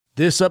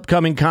This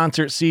upcoming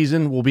concert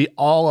season will be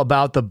all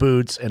about the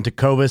boots, and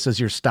Tecovas is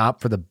your stop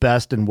for the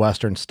best in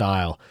Western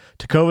style.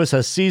 Tecovas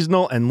has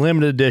seasonal and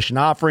limited edition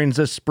offerings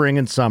this spring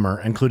and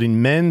summer,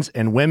 including men's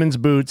and women's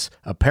boots,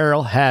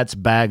 apparel, hats,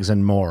 bags,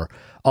 and more.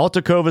 All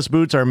Tecovas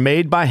boots are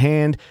made by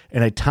hand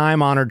in a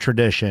time-honored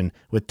tradition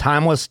with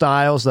timeless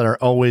styles that are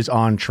always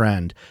on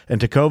trend. And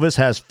Tecovas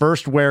has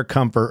first wear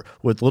comfort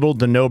with little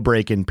to no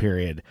break-in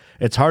period.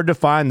 It's hard to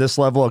find this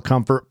level of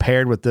comfort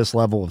paired with this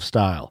level of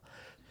style.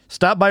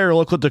 Stop by your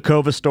local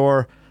Tecovas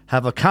store,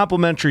 have a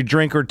complimentary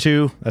drink or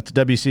two, that's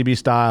WCB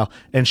style,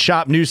 and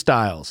shop new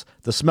styles.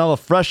 The smell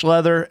of fresh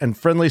leather and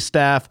friendly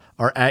staff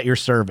are at your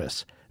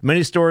service.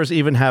 Many stores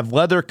even have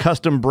leather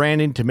custom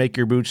branding to make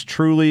your boots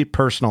truly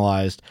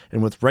personalized.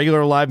 And with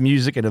regular live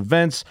music and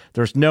events,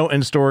 there's no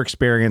in-store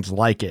experience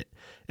like it.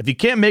 If you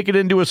can't make it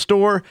into a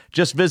store,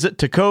 just visit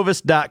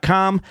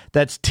tecovas.com.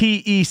 That's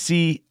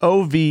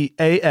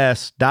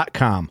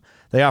TECOVAS.com.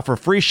 They offer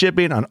free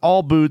shipping on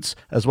all boots,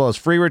 as well as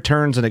free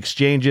returns and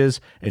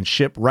exchanges, and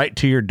ship right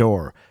to your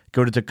door.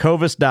 Go to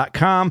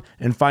tecovas.com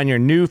and find your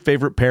new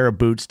favorite pair of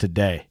boots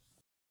today.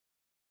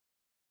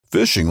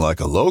 Fishing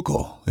like a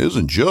local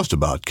isn't just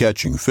about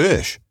catching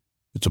fish.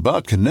 It's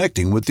about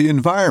connecting with the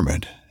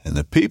environment and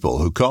the people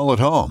who call it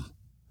home.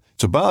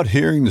 It's about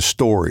hearing the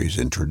stories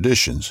and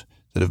traditions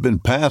that have been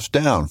passed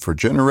down for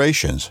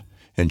generations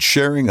and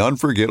sharing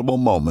unforgettable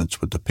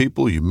moments with the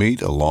people you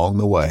meet along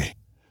the way.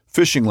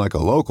 Fishing like a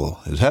local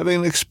is having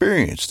an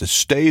experience that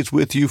stays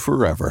with you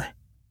forever.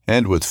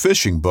 And with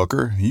Fishing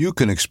Booker, you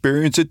can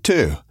experience it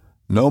too,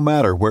 no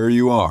matter where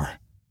you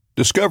are.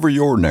 Discover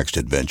your next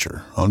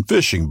adventure on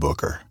Fishing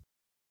Booker.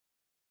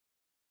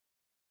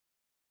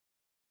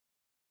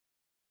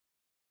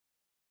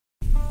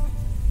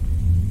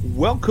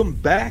 Welcome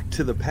back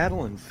to the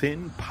Paddle and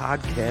Fin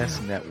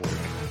Podcast Network.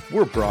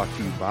 We're brought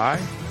to you by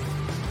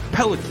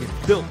Pelican,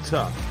 built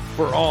tough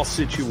for all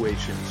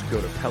situations. Go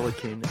to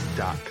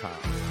pelican.com.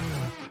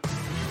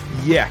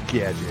 Yak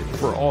Gadget,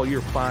 for all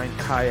your fine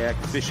kayak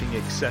fishing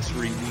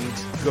accessory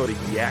needs, go to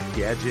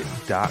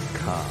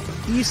yakgadget.com.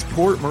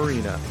 Eastport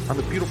Marina, on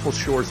the beautiful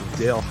shores of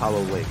Dale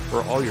Hollow Lake,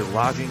 for all your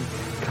lodging,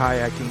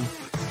 kayaking,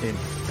 and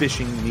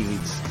fishing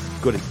needs,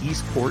 go to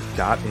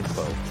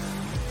eastport.info.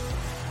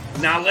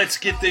 Now let's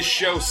get this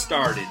show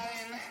started.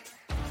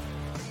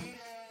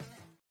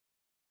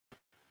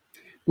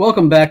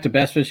 Welcome back to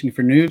Bass Fishing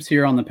for Noobs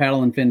here on the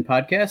Paddle and Fin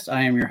Podcast.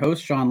 I am your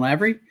host, Sean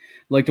Lavery.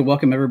 I'd like to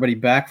welcome everybody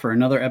back for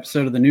another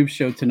episode of the Noob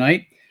Show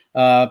tonight.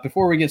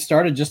 Before we get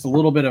started, just a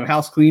little bit of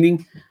house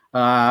cleaning.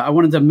 I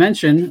wanted to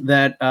mention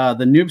that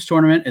the Noobs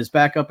tournament is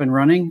back up and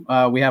running.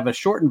 We have a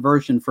shortened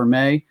version for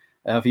May.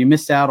 If you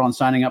missed out on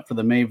signing up for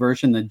the May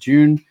version, the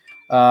June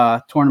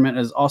tournament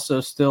is also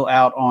still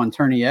out on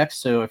Tourney X.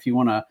 So if you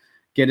want to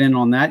get in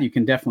on that, you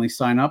can definitely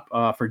sign up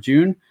for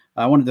June.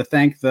 I wanted to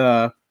thank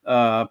the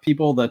 12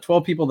 people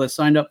that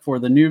signed up for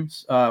the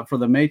Noobs for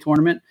the May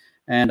tournament.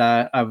 And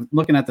I'm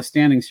looking at the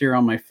standings here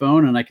on my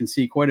phone, and I can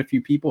see quite a few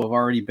people have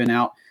already been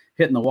out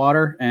hitting the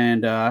water.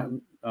 And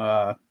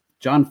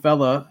John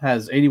Fella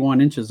has 81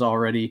 inches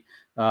already,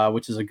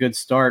 which is a good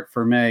start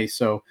for May.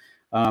 So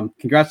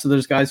congrats to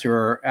those guys who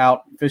are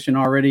out fishing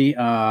already.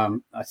 I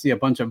see a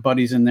bunch of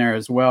buddies in there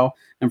as well.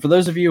 And for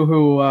those of you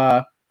who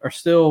are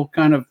still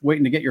kind of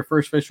waiting to get your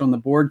first fish on the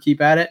board,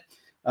 keep at it.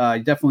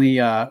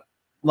 Definitely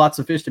lots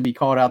of fish to be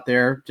caught out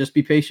there. Just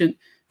be patient.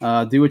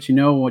 Do what you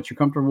know, what you're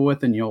comfortable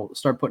with, and you'll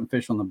start putting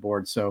fish on the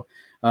board. So,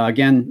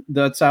 again,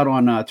 that's out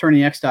on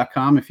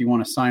tourneyx.com if you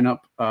want to sign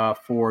up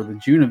for the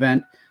June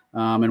event.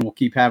 And we'll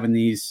keep having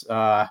these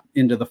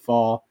into the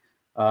fall.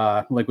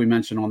 Like we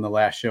mentioned on the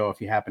last show, if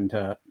you happen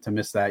to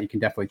miss that, you can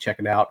definitely check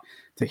it out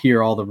to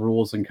hear all the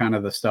rules and kind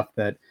of the stuff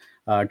that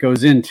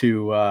goes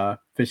into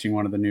fishing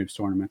one of the Noobs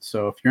tournaments.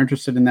 So if you're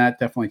interested in that,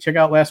 definitely check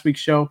out last week's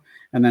show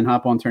and then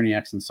hop on Tourney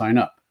X and sign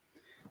up.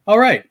 All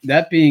right.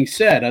 That being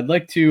said, I'd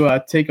like to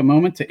take a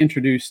moment to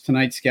introduce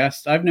tonight's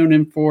guest. I've known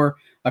him for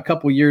a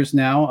couple years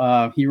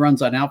now. He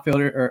runs an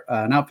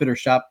outfitter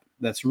shop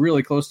that's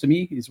really close to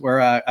me. He's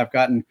where I've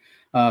gotten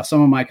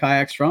some of my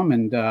kayaks from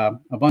and a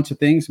bunch of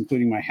things,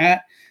 including my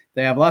hat.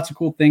 They have lots of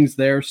cool things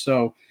there.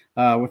 So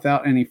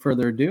without any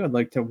further ado, I'd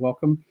like to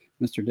welcome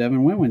Mr.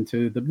 Devin Winwin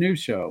to the News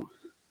Show.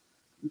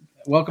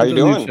 Welcome to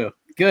the News Show.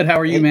 Good. How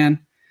are you, man?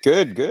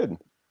 Good.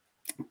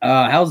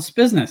 How's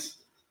business?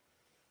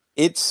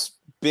 It's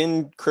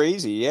been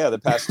crazy. Yeah, the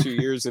past 2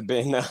 years have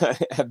been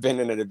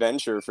an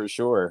adventure for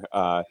sure.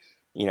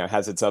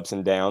 Has its ups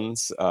and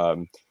downs.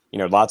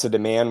 Lots of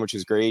demand, which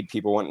is great.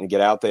 People wanting to get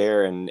out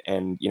there and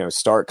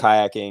start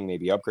kayaking,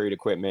 maybe upgrade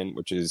equipment,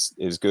 which is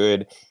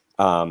good.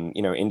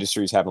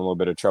 Industry's having a little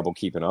bit of trouble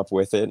keeping up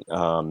with it.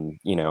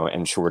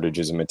 And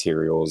shortages of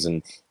materials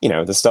and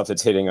the stuff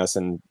that's hitting us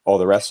in all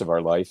the rest of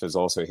our life is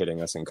also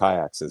hitting us in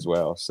kayaks as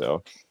well.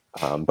 So,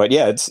 but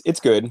yeah, it's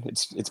good.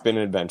 It's been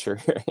an adventure.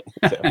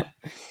 So.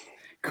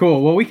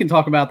 Cool. Well, we can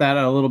talk about that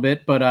a little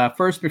bit, but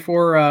first,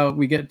 before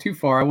we get too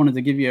far, I wanted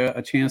to give you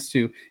a chance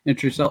to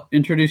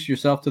introduce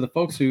yourself to the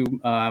folks who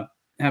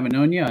haven't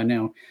known you. I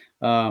know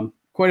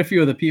quite a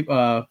few of the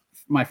people,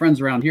 my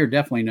friends around here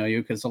definitely know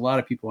you, because a lot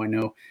of people I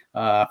know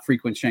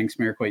frequent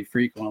Shanksmere quite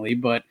frequently.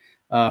 But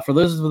for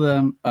those of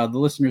them, the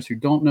listeners who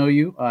don't know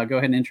you, go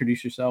ahead and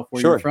introduce yourself,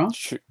 where you're from.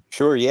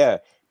 Sure. Yeah.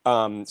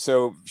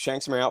 So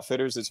Shanksmere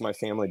Outfitters is my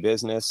family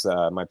business.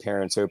 My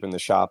parents opened the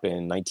shop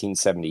in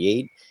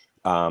 1978.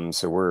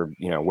 So we're,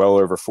 well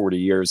over 40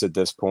 years at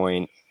this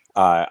point.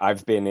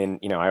 I've been in,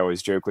 I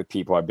always joke with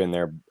people, I've been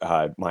there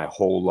my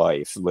whole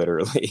life,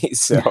 literally.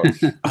 So,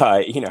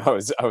 I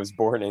was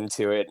born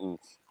into it,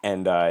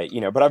 and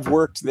but I've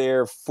worked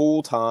there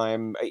full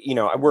time.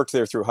 I worked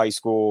there through high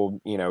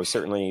school,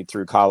 certainly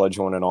through college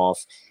on and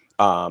off.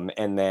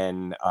 And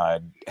then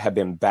have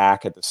been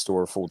back at the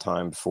store full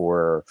time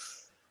for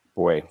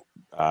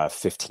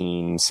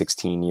 15,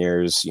 16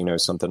 years,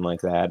 something like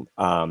that.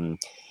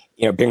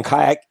 Been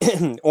kayak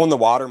on the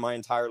water my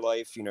entire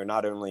life.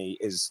 Not only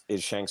is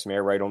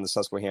Shanksmere right on the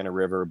Susquehanna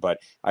River, but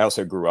I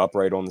also grew up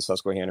right on the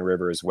Susquehanna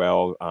River as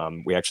well.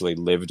 We actually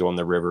lived on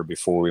the river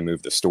before we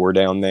moved the store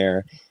down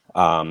there.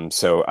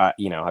 So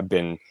I've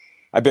been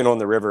on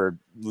the river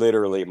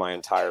literally my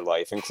entire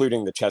life,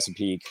 including the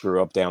Chesapeake.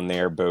 Grew up down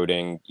there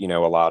boating, a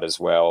lot as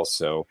well.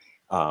 So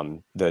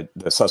the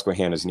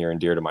Susquehanna is near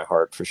and dear to my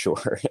heart for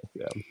sure.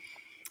 Yeah.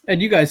 And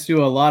you guys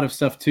do a lot of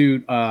stuff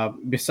too,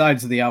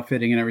 besides the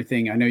outfitting and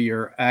everything. I know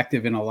you're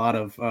active in a lot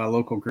of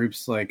local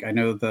groups. Like I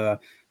know the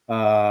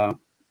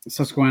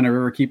Susquehanna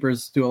River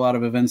Keepers do a lot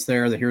of events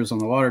there. The Heroes on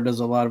the Water does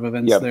a lot of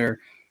events there.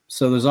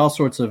 So there's all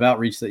sorts of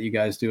outreach that you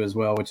guys do as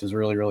well, which is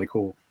really, really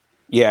cool.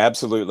 Yeah,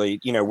 absolutely.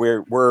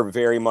 We're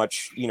very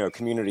much,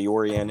 community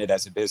oriented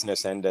as a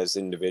business and as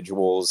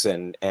individuals.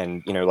 And,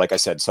 like I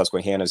said,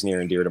 Susquehanna is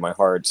near and dear to my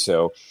heart.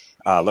 So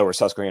Lower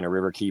Susquehanna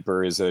River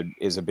Keeper is a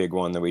big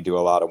one that we do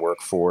a lot of work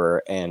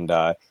for. And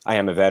I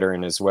am a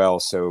veteran as well.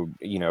 So,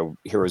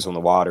 Heroes on the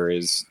Water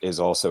is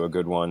also a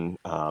good one.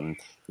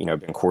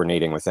 Been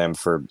coordinating with them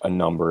for a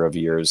number of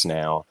years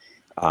now.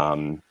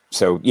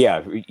 So yeah,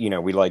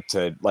 we like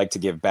to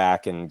give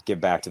back and give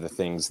back to the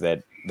things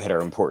that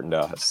are important to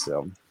us.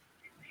 So.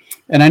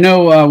 And I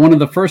know one of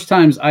the first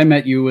times I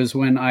met you was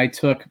when I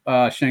took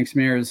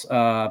Shanksmere's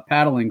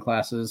paddling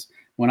classes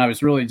when I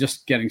was really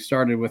just getting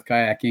started with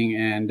kayaking.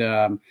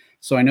 And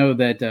so I know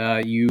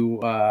that you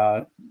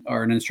are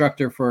an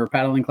instructor for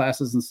paddling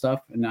classes and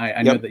stuff. And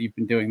I know that you've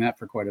been doing that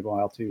for quite a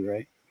while too,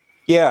 right?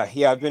 Yeah.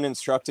 I've been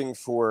instructing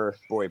for,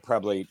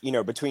 probably,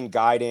 between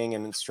guiding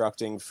and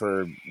instructing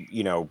for,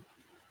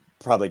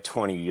 probably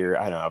 20 years.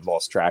 I don't know, I've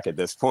lost track at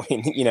this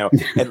point,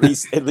 at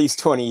least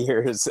 20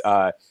 years,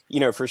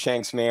 for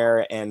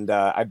Shanksmere. And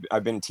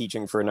I've been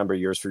teaching for a number of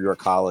years for York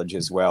College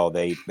as well.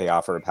 They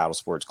offer a paddle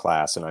sports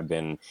class, and I've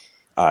been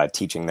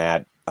teaching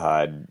that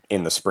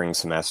in the spring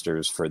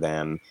semesters for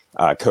them.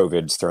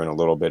 COVID's thrown a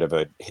little bit of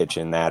a hitch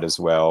in that as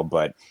well.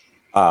 But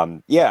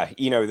like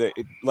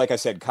I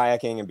said,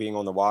 kayaking and being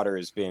on the water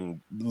has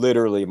been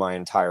literally my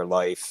entire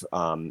life.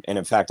 And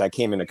in fact, I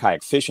came into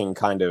kayak fishing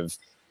kind of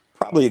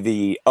probably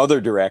the other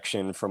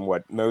direction from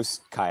what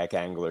most kayak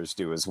anglers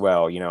do as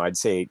well. I'd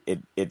say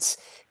it's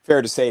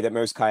fair to say that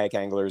most kayak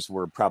anglers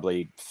were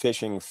probably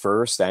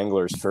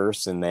anglers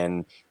first, and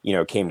then,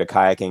 came to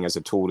kayaking as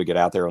a tool to get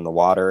out there on the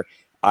water.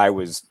 I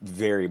was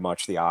very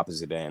much the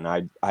opposite end.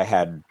 I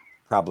had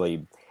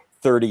probably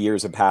 30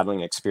 years of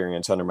paddling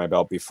experience under my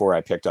belt before I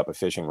picked up a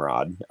fishing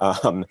rod.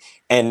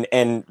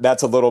 And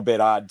that's a little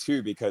bit odd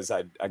too, because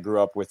I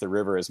grew up with the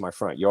river as my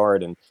front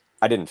yard, and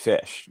I didn't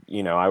fish.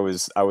 I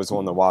was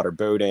on the water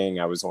boating,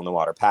 I was on the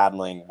water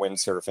paddling,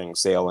 windsurfing,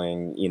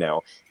 sailing,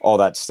 all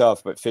that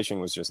stuff. But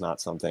fishing was just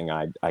not something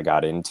I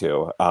got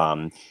into.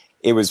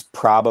 It was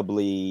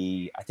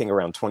probably, I think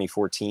around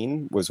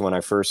 2014 was when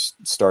I first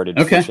started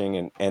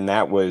fishing. And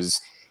that was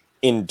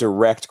in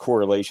direct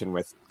correlation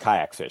with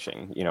kayak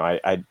fishing.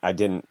 I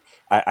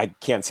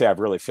can't say I've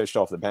really fished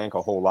off the bank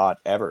a whole lot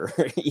ever.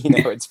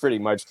 It's pretty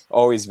much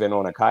always been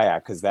on a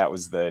kayak, because that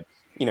was the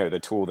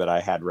tool that I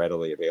had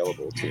readily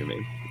available to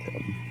me.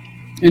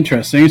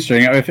 Interesting.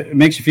 If it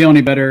makes you feel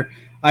any better,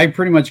 I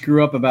pretty much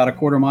grew up about a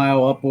quarter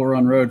mile up Bull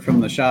Run Road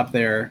from the shop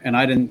there, and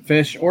I didn't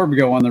fish or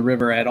go on the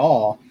river at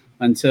all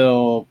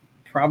until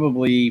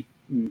probably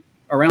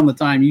around the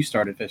time you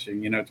started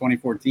fishing,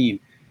 2014.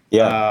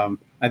 Yeah.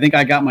 I think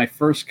I got my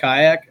first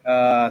kayak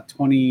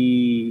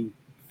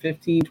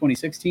 2015,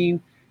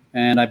 2016,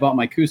 and I bought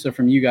my Coosa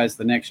from you guys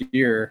the next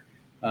year.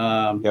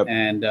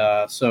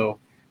 And so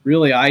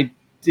really I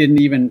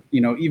didn't even,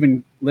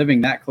 even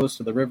living that close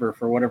to the river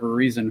for whatever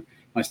reason,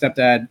 my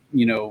stepdad,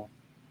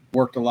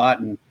 worked a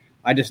lot, and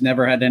I just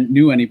never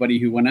knew anybody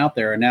who went out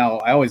there. And now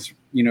I always,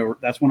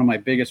 that's one of my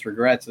biggest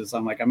regrets is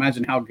I'm like,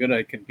 imagine how good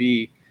I could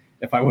be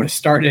if I would have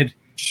started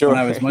when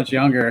I was much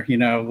younger,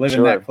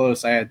 living that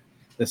close. I had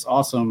this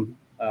awesome,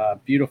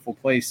 beautiful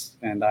place,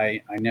 and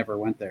I never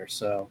went there.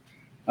 So,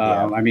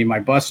 my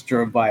bus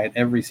drove by it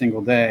every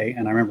single day,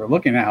 and I remember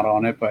looking out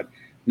on it, but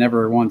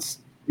never once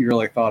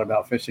really thought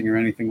about fishing or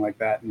anything like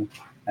that. And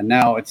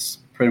now it's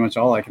pretty much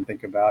all I can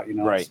think about,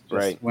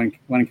 Right.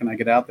 When can I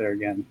get out there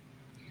again?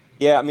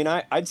 Yeah.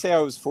 I'd say I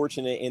was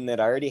fortunate in that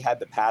I already had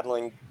the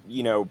paddling,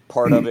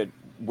 part of it,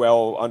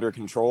 well under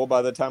control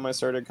by the time I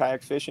started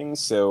kayak fishing.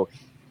 So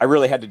I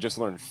really had to just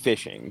learn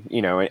fishing,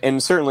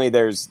 and certainly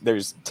there's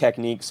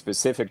technique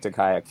specific to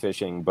kayak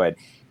fishing, but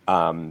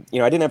I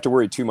didn't have to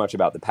worry too much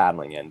about the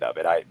paddling end of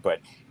it. I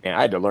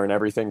had to learn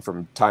everything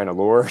from tying a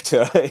lure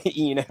to,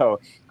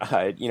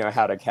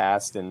 how to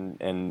cast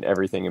and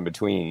everything in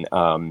between.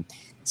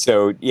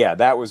 So yeah,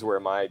 that was where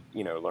my,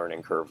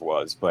 learning curve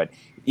was. But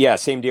yeah,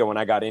 same deal. When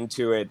I got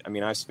into it, I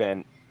mean, I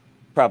spent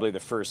probably the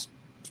first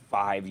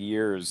 5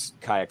 years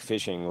kayak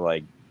fishing,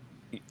 like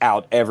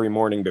out every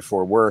morning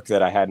before work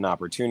that I had an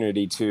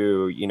opportunity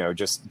to,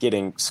 just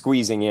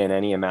squeezing in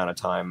any amount of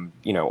time,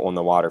 on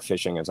the water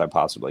fishing as I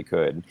possibly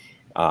could.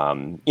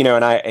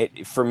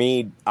 For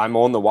me, I'm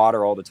on the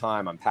water all the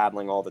time. I'm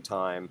paddling all the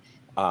time.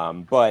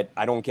 But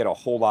I don't get a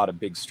whole lot of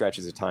big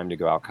stretches of time to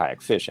go out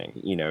kayak fishing,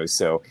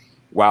 so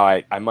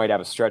while I might have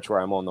a stretch where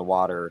I'm on the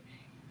water,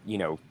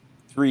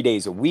 3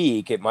 days a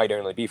week, it might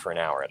only be for an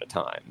hour at a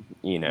time,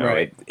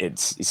 Right.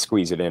 It's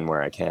squeeze it in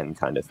where I can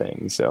kind of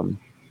thing. So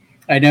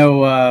I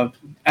know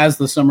as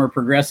the summer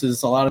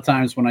progresses, a lot of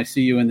times when I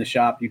see you in the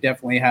shop, you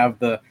definitely have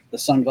the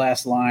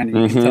sunglass line,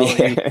 and you can tell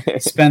that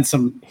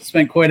you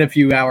spent quite a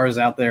few hours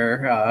out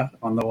there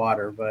on the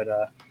water. But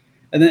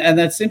and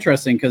that's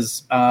interesting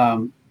because I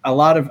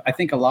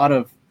think a lot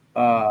of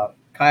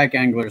kayak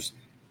anglers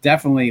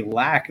definitely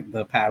lack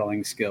the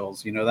paddling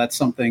skills. That's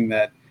something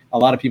that a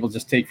lot of people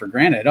just take for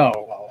granted. Oh,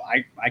 well,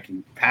 I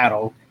can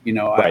paddle.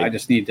 Right. I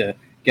just need to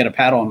get a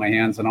paddle in my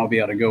hands and I'll be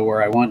able to go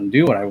where I want and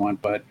do what I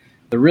want. But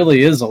there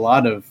really is a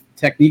lot of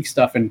technique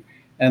stuff. And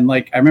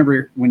like, I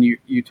remember when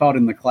you taught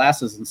in the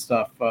classes and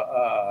stuff,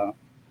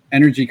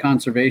 energy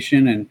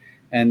conservation,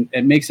 and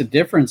it makes a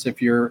difference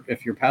if your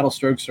paddle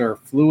strokes are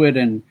fluid,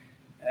 and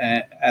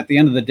at the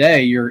end of the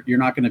day, you're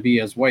not going to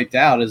be as wiped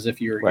out as if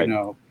you're, Right.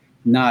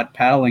 Not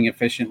paddling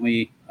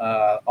efficiently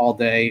all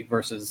day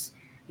versus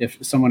if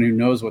someone who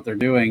knows what they're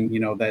doing,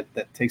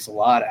 that takes a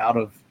lot out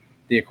of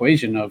the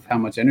equation of how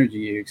much energy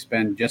you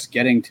expend just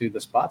getting to the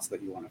spots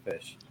that you want to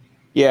fish.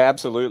 Yeah,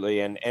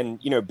 absolutely. And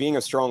being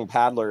a strong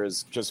paddler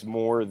is just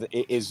more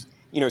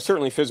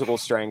certainly physical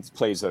strength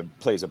plays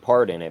a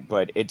part in it,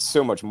 but it's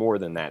so much more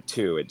than that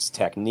too. It's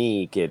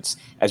technique. It's,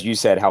 as you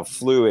said, how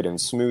fluid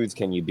and smooth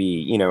can you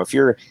be? If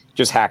you're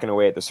just hacking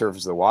away at the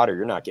surface of the water,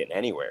 you're not getting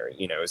anywhere,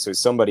 so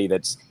somebody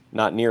that's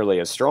not nearly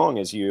as strong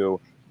as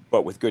you,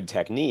 but with good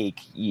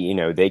technique,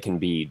 they can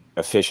be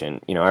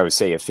efficient. I would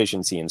say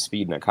efficiency and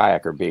speed in a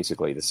kayak are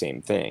basically the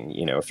same thing.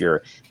 If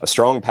you're a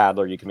strong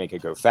paddler, you can make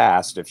it go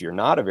fast. If you're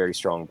not a very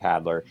strong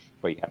paddler,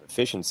 but you have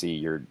efficiency,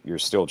 you're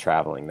still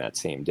traveling that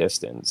same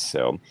distance.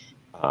 So,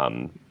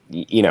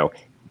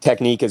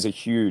 technique is a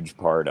huge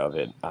part of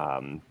it,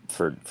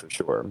 for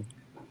sure.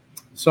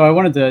 So I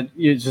wanted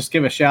to just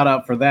give a shout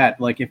out for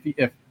that. Like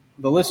if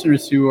the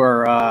listeners who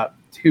are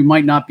who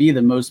might not be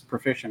the most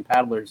proficient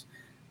paddlers,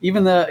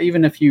 even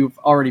if you've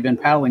already been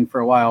paddling for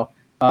a while,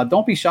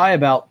 don't be shy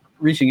about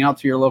reaching out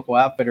to your local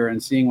outfitter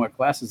and seeing what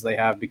classes they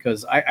have,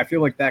 because I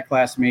feel like that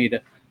class made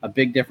a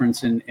big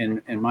difference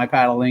in my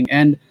paddling,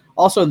 and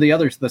also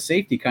the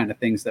safety kind of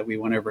things that we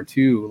went over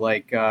too,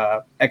 like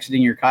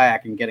exiting your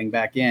kayak and getting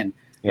back in.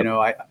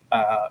 Yep.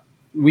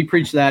 We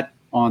preach that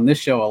on this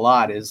show a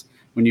lot, is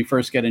when you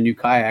first get a new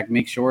kayak,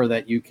 make sure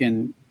that you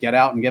can get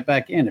out and get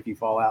back in if you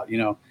fall out.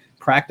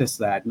 Practice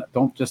that.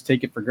 Don't just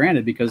take it for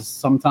granted, because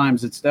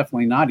sometimes it's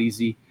definitely not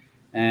easy,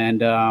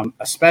 and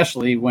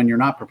especially when you're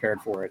not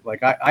prepared for it.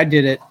 Like I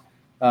did it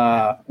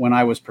when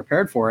I was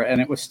prepared for it, and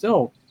it was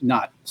still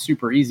not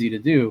super easy to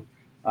do.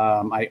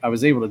 I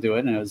was able to do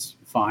it and it was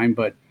fine,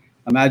 but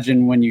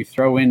imagine when you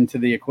throw into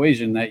the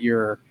equation that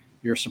you're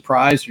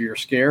surprised or you're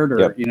scared,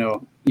 or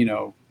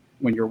Yep.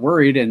 When you're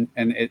worried, and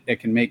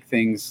it can make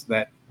things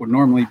that would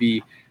normally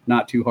be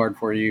not too hard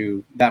for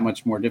you that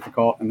much more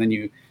difficult. And then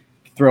you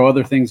throw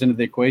other things into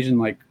the equation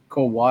like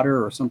cold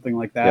water or something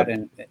like that. Yep.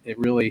 And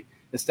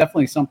it's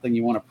definitely something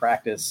you want to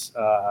practice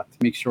to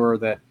make sure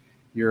that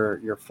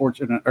you're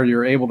fortunate, or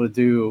you're able to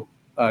do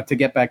to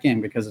get back in,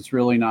 because it's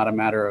really not a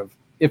matter of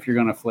if you're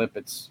going to flip,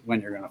 it's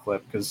when you're going to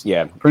flip. Because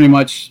pretty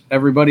much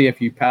everybody,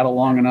 if you paddle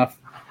long enough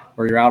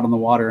or you're out on the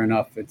water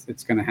enough,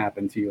 it's going to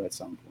happen to you at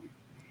some point.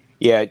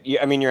 Yeah,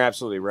 I mean, you're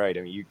absolutely right.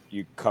 I mean,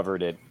 you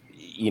covered it,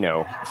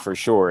 for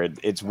sure.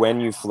 It's when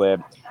you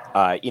flip.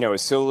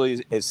 As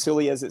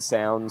silly as it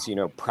sounds,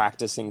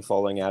 practicing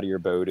falling out of your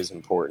boat is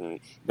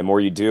important. The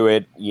more you do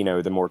it,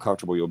 the more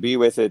comfortable you'll be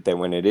with it. Then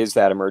when it is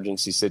that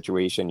emergency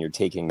situation, you're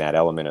taking that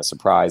element of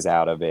surprise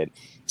out of it.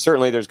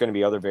 Certainly there's going to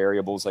be other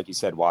variables, like you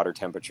said, water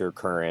temperature,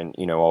 current,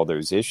 all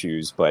those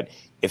issues. But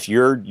if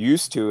you're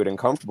used to it and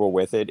comfortable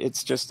with it,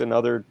 it's just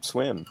another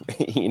swim,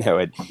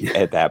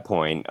 at that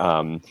point.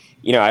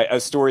 A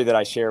story that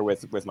I share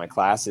with my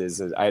classes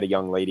is I had a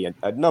young lady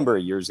a number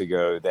of years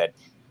ago that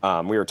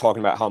we were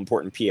talking about how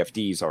important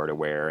PFDs are to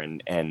wear.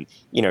 And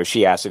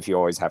she asked if you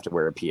always have to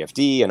wear a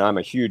PFD. And I'm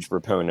a huge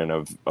proponent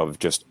of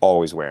just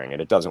always wearing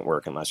it. It doesn't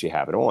work unless you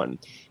have it on.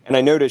 And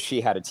I noticed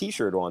she had a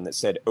T-shirt on that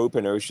said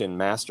Open Ocean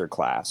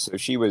Masterclass. So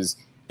she was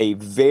a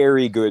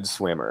very good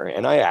swimmer.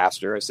 And I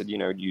asked her, I said,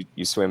 you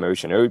swim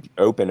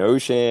open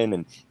ocean?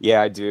 And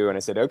yeah, I do. And I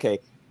said, okay,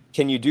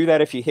 can you do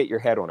that if you hit your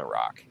head on a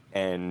rock?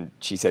 And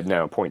she said,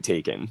 no, point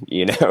taken.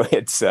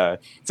 It's so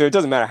it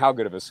doesn't matter how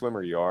good of a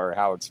swimmer you are, or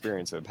how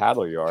experienced of a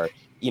paddler you are,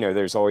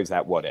 there's always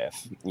that what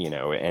if,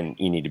 and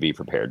you need to be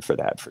prepared for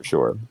that for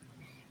sure.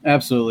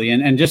 Absolutely.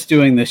 And just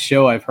doing this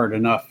show, I've heard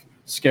enough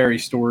scary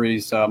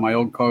stories. My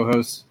old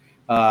co-host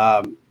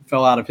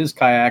fell out of his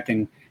kayak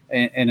and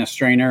a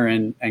strainer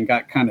and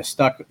got kind of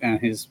stuck, and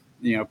his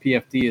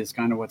PFD is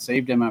kind of what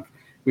saved him.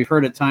 We've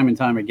heard it time and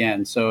time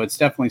again. So it's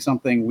definitely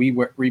something we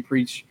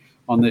preach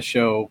on this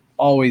show.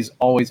 Always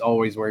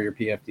wear your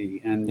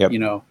PFD. And, yep.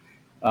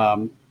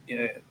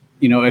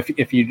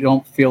 If you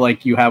don't feel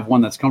like you have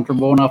one that's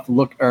comfortable enough,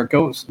 look or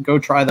go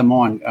try them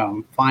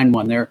on, find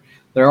one.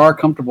 There are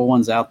comfortable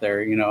ones out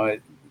there.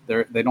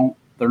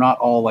 They're not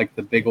all like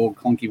the big old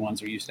clunky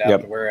ones we used to have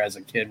yep. to wear as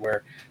a kid,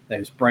 where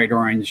there's bright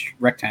orange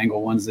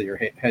rectangle ones that your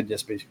head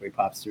just basically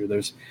pops through.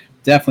 There's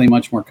definitely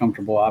much more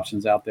comfortable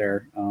options out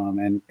there,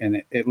 and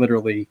it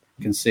literally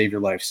can save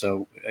your life.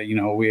 So,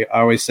 I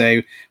always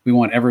say we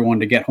want everyone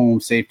to get home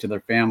safe to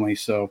their family.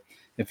 So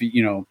if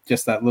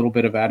just that little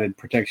bit of added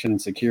protection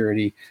and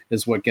security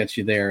is what gets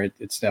you there,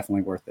 it's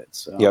definitely worth it.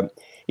 So yep.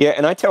 Yeah.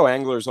 And I tell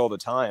anglers all the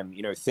time,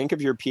 think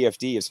of your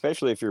PFD,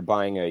 especially if you're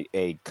buying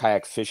a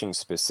kayak fishing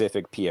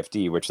specific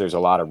PFD, which there's a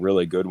lot of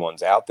really good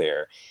ones out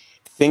there.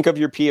 Think of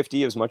your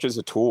PFD as much as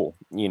a tool,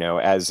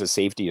 as a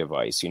safety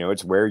device.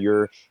 It's where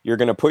you're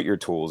going to put your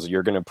tools.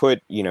 You're going to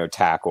put,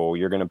 tackle.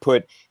 You're going to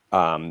put,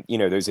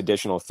 those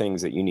additional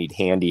things that you need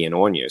handy and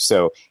on you.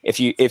 So if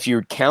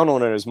you count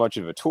on it as much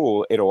of a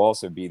tool, it'll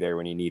also be there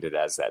when you need it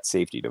as that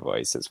safety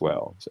device as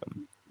well. So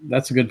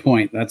that's a good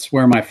point. That's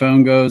where my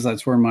phone goes.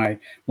 That's where my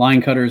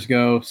line cutters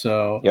go.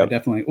 So yep. I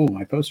definitely,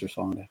 my poster's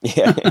falling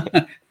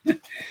down.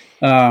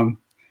 Yeah.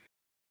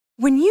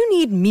 When you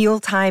need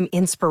mealtime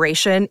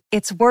inspiration,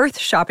 it's worth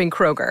shopping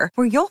Kroger,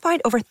 where you'll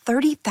find over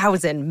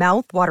 30,000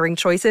 mouth-watering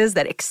choices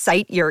that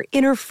excite your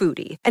inner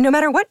foodie. And no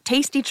matter what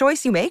tasty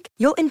choice you make,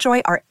 you'll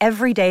enjoy our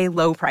everyday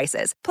low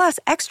prices, plus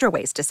extra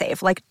ways to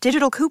save, like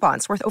digital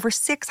coupons worth over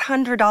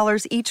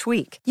 $600 each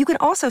week. You can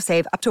also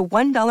save up to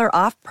 $1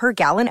 off per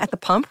gallon at the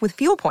pump with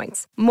fuel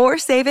points. More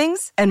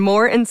savings and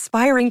more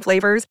inspiring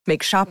flavors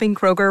make shopping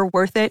Kroger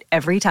worth it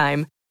every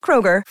time.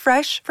 Kroger,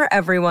 fresh for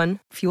everyone.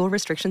 Fuel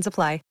restrictions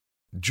apply.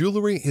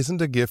 Jewelry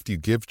isn't a gift you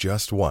give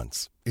just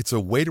once. It's a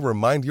way to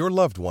remind your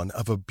loved one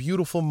of a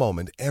beautiful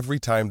moment every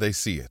time they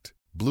see it.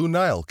 Blue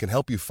Nile can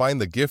help you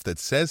find the gift that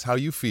says how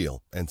you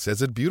feel and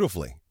says it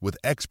beautifully, with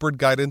expert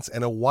guidance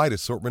and a wide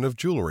assortment of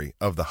jewelry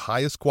of the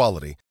highest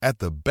quality at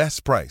the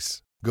best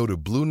price. Go to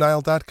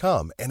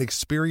BlueNile.com and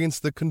experience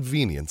the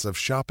convenience of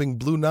shopping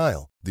Blue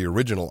Nile, the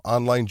original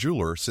online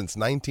jeweler since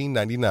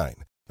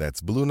 1999.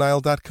 That's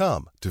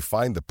BlueNile.com to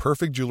find the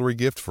perfect jewelry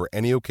gift for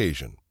any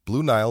occasion.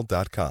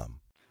 BlueNile.com.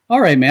 All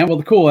right, man.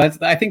 Well, cool.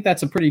 I think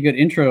that's a pretty good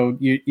intro.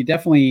 You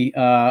definitely.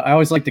 I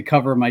always like to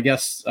cover my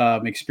guests'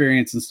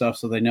 experience and stuff,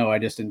 so they know I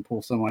just didn't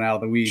pull someone out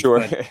of the weeds.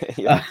 Sure.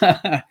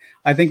 But,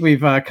 I think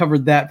we've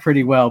covered that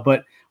pretty well.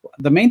 But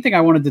the main thing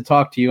I wanted to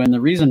talk to you, and the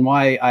reason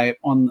why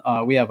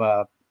we have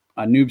a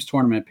noobs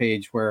tournament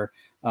page where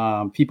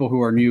people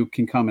who are new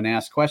can come and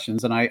ask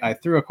questions. And I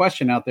threw a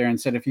question out there and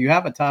said, if you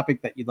have a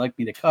topic that you'd like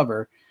me to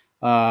cover,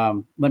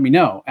 let me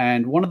know.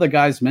 And one of the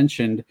guys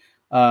mentioned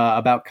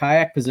about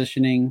kayak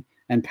positioning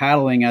and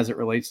paddling as it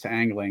relates to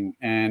angling.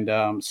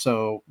 And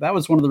so that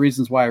was one of the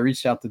reasons why I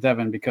reached out to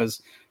Devin,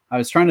 because I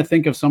was trying to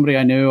think of somebody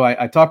I knew.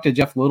 I talked to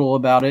Jeff Little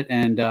about it,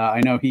 and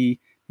I know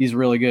he's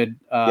really good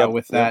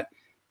with that.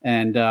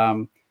 And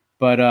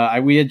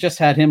we had just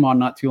had him on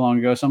not too long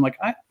ago. So I'm like,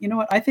 you know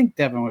what? I think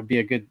Devin would be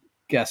a good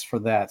guest for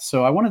that.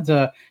 So I wanted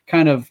to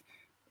kind of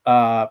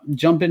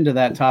jump into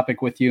that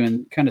topic with you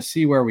and kind of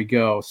see where we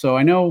go. So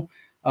I know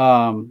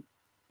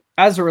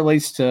as it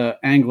relates to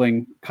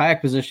angling,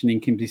 kayak positioning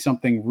can be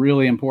something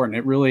really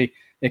important.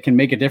 It can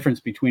make a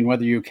difference between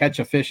whether you catch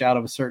a fish out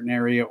of a certain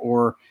area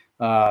or,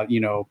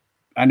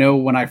 I know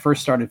when I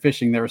first started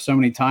fishing, there were so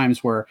many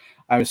times where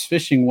I was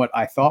fishing what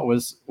I thought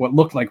was what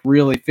looked like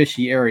really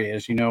fishy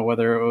areas,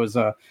 whether it was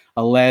a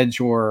ledge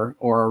or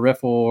a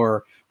riffle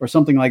or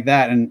something like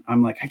that. And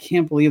I'm like, I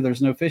can't believe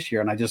there's no fish here.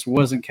 And I just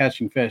wasn't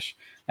catching fish.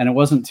 And it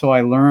wasn't until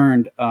I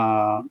learned,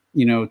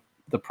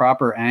 the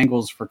proper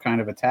angles for kind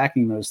of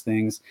attacking those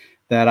things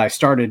that I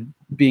started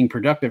being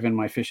productive in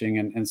my fishing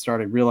and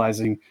started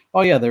realizing, oh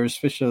yeah, there was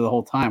fish there the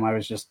whole time. I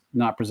was just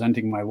not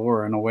presenting my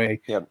lure in a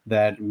way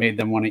that made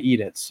them want to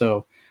eat it.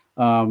 So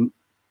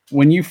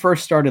when you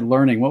first started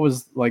learning, what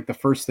was like the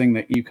first thing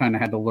that you kind of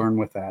had to learn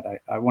with that?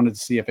 I wanted to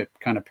see if it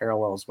kind of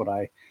parallels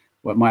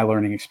what my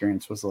learning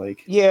experience was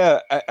like. Yeah,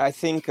 I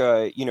think,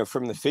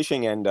 from the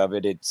fishing end of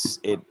it,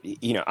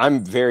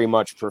 I'm very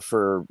much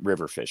prefer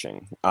river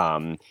fishing.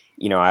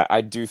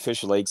 I do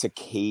fish lakes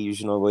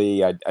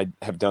occasionally. I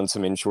have done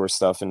some inshore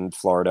stuff in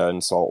Florida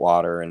and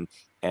saltwater. And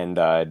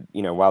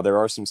while there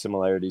are some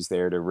similarities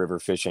there to river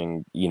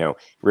fishing,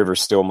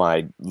 river's still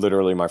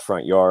literally my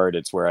front yard.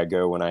 It's where I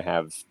go when I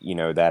have,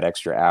 that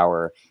extra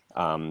hour.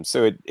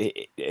 So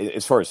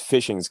as far as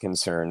fishing is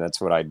concerned,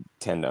 that's what I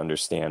tend to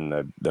understand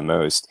the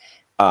most.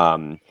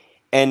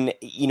 And,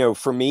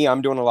 for me,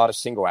 I'm doing a lot of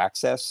single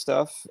access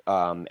stuff,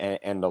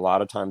 and a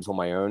lot of times on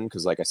my own,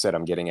 because like I said,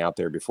 I'm getting out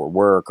there before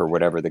work or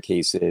whatever the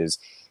case is.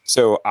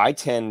 So I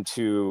tend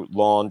to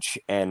launch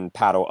and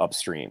paddle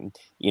upstream,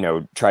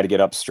 try to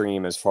get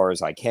upstream as far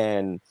as I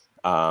can.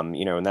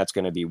 And that's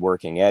going to be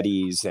working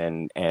eddies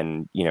and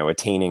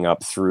attaining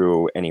up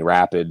through any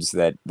rapids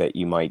that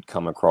you might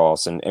come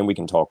across. And we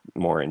can talk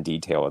more in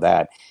detail of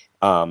that.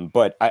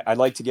 But I'd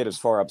like to get as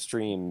far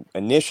upstream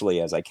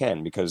initially as I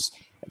can, because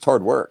it's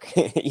hard work,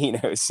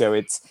 so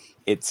it's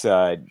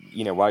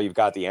while you've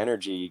got the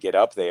energy, you get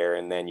up there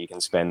and then you can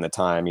spend the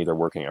time either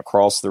working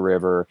across the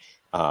river,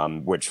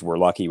 which we're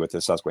lucky with the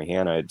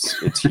Susquehanna.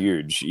 It's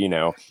huge,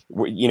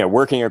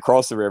 working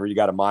across the river, you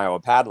got a mile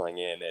of paddling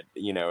in it,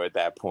 at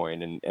that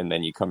point, and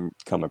then you come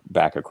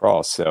back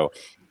across. So,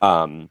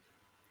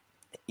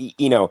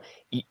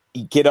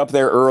 you get up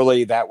there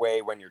early. That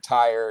way, when you're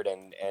tired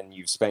and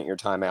you've spent your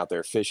time out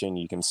there fishing,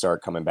 you can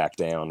start coming back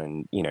down,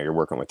 and you're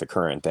working with the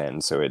current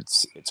then, so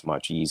it's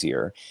much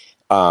easier.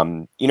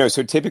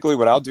 So typically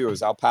what I'll do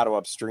is I'll paddle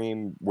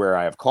upstream where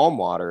I have calm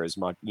water as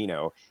much,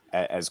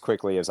 as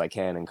quickly as I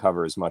can, and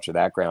cover as much of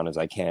that ground as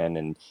I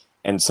can,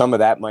 and some of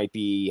that might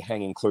be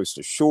hanging close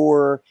to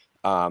shore,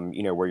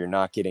 where you're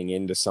not getting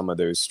into some of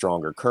those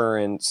stronger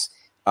currents.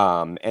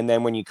 And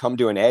then when you come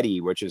to an eddy,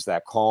 which is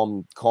that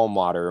calm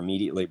water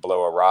immediately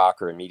below a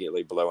rock or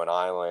immediately below an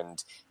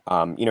island,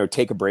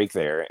 take a break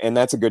there. And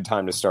that's a good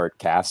time to start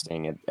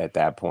casting at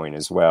that point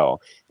as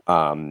well.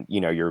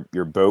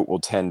 Your boat will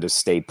tend to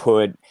stay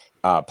put,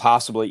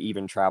 possibly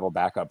even travel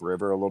back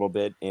upriver a little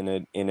bit in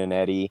an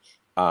eddy.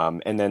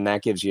 And then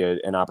that gives you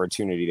an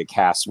opportunity to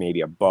cast maybe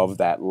above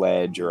that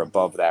ledge or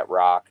above that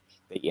rock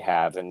that you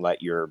have, and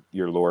let your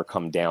lure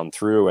come down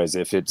through as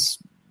if it's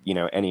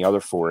any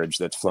other forage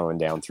that's flowing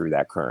down through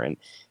that current.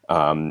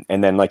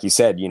 And then, like you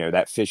said,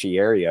 that fishy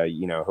area,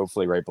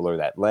 hopefully right below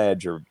that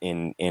ledge or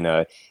in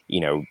a,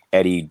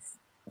 eddy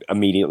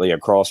immediately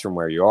across from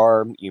where you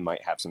are, you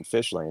might have some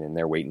fish laying in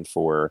there waiting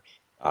for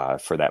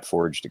that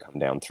forage to come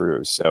down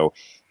through. So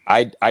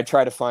I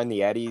try to find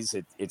the eddies.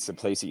 It's a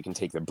place that you can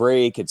take the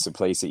break. It's a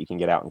place that you can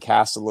get out and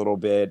cast a little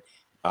bit.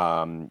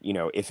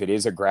 If it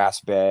is a grass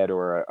bed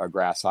or a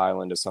grass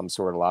island of some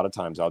sort, a lot of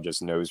times I'll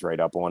just nose right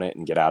up on it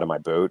and get out of my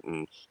boat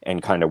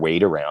and kind of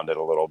wade around it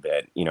a little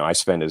bit. I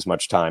spend as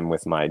much time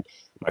with my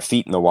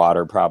feet in the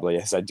water probably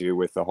as I do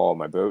with the hull of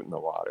my boat in the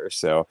water.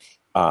 So,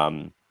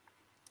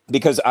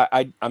 because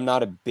I'm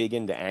not a big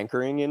into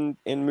anchoring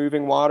in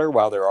moving water,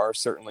 while there are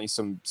certainly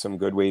some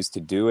good ways to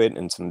do it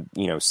and some,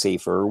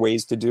 safer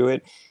ways to do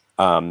it.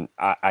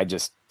 I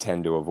just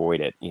tend to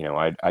avoid it.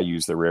 I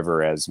use the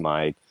river as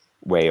my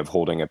way of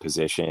holding a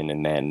position,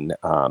 and then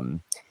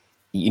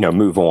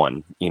move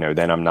on.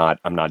 Then I'm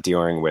not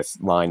dealing with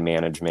line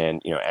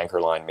management,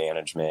 anchor line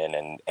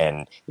management,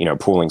 and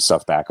pulling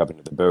stuff back up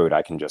into the boat.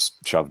 I can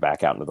just shove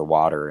back out into the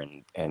water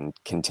and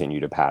continue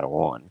to paddle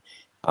on.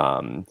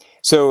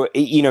 So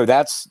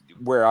that's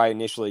where I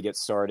initially get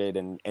started,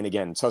 and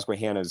again,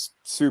 Susquehanna is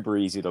super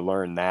easy to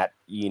learn that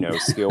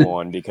skill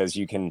on, because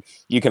you can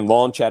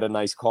launch at a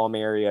nice calm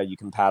area, you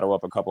can paddle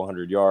up a couple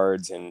hundred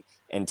yards and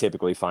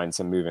typically find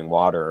some moving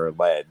water or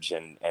ledge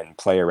and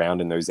play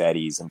around in those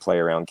eddies and play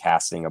around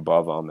casting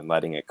above them and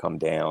letting it come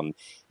down.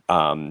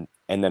 And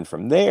then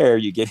from there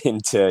you get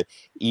into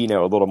a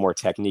little more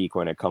technique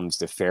when it comes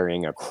to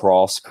ferrying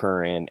across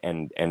current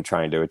and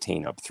trying to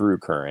attain up through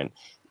current.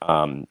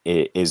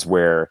 It is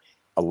where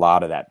a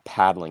lot of that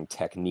paddling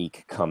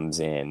technique comes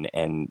in,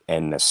 and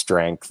the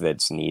strength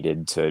that's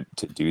needed to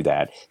do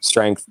that.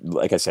 Strength,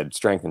 like I said,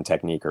 strength and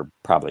technique are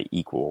probably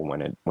equal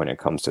when it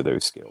comes to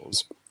those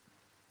skills.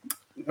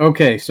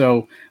 Okay,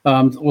 so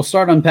we'll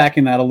start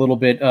unpacking that a little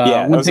bit.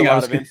 Yeah, that was a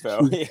lot of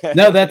info. Yeah.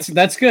 No, that's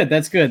good.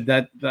 That's good.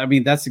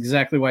 That's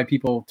exactly why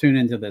people tune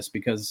into this,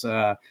 because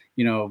they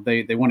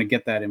want to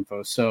get that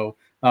info. So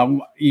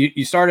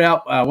you started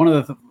out. One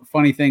of the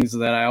funny things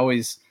that I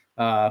always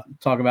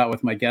talk about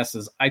with my guests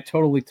is I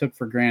totally took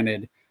for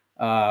granted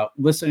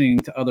listening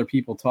to other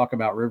people talk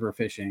about river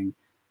fishing.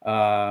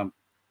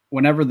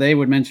 Whenever they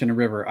would mention a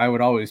river, I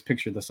would always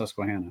picture the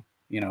Susquehanna.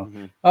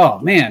 Mm-hmm. Oh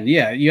man,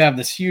 yeah, you have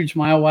this huge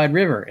mile-wide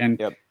river, and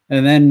yep.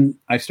 And then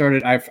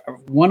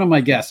one of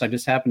my guests, I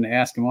just happened to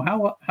ask him,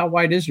 well, how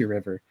wide is your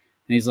river?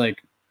 And he's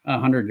like,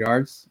 100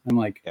 yards. I'm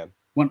like, yeah.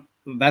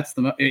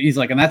 He's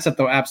like, and that's at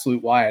the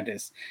absolute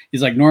widest.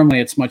 He's like, normally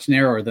it's much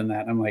narrower than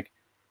that. I'm like,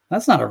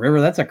 that's not a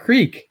river, that's a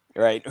creek.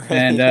 Right.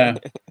 And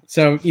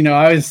so,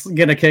 I always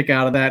get a kick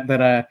out of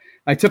that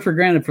I took for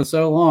granted for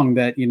so long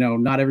that,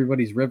 not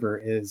everybody's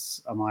river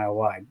is a mile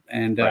wide.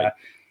 And right.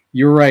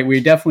 You're right. We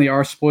definitely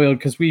are spoiled,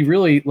 because we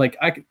really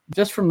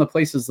just from the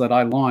places that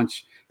I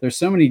launch, there's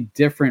so many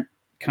different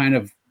kind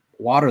of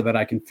water that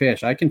I can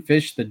fish. I can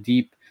fish the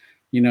deep,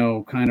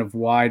 kind of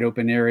wide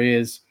open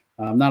areas.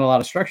 Not a lot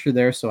of structure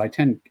there. So I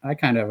kind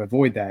of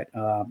avoid that.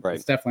 Right.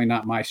 It's definitely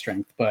not my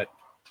strength, but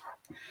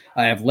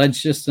I have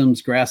ledge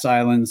systems, grass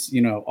islands,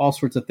 all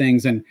sorts of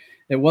things. And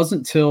it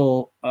wasn't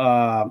till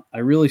I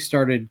really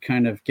started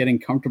kind of getting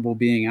comfortable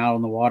being out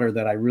on the water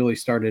that I really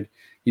started,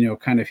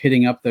 kind of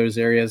hitting up those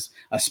areas,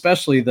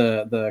 especially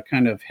the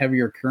kind of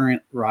heavier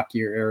current,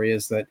 rockier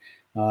areas that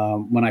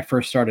when I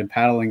first started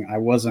paddling, I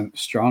wasn't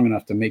strong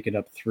enough to make it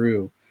up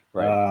through.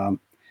 Right.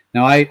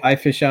 Now I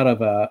fish out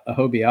of a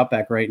Hobie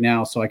Outback right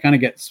now, so I kind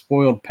of get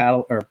spoiled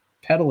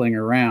pedaling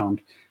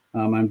around.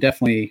 I'm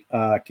definitely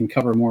can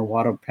cover more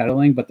water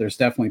pedaling, but there's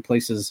definitely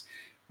places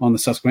on the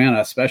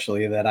Susquehanna,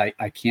 especially, that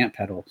I can't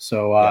pedal.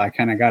 So I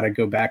kind of got to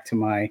go back to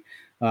my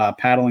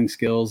paddling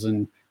skills,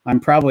 and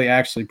I'm probably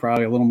a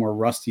little more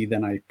rusty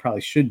than I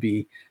probably should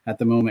be at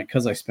the moment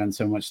because I spend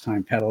so much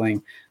time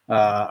pedaling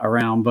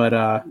around.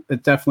 But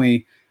it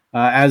definitely,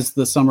 as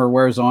the summer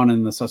wears on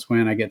and the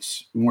Susquehanna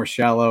gets more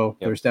shallow,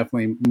 there's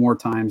definitely more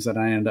times that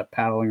I end up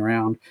paddling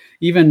around.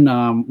 Even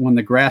when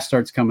the grass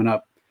starts coming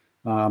up,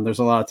 there's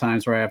a lot of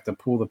times where I have to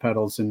pull the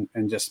pedals and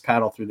just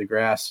paddle through the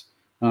grass,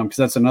 because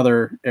that's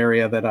another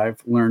area that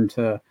I've learned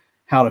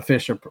how to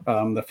fish.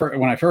 When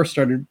I first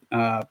started,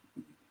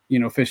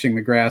 fishing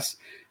the grass,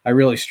 I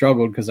really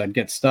struggled because I'd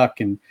get stuck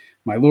and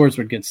my lures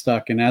would get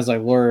stuck. And as I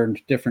learned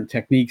different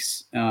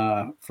techniques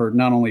for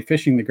not only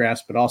fishing the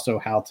grass, but also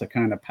how to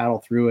kind of paddle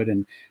through it,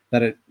 and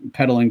that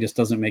pedaling just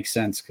doesn't make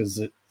sense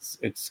because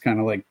it's kind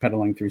of like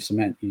pedaling through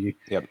cement.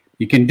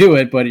 You can do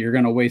it, but you're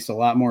going to waste a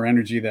lot more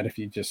energy than if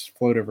you just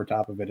float over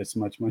top of it. It's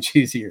much, much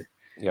easier.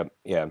 Yep.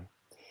 Yeah.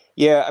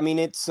 Yeah. I mean,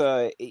 it's,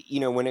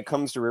 when it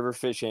comes to river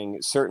fishing,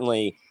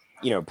 certainly,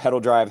 pedal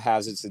drive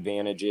has its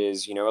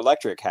advantages,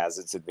 electric has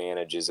its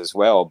advantages as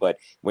well. But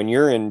when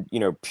you're in,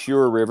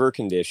 pure river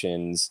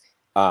conditions,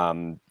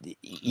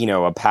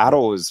 a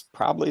paddle is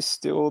probably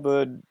still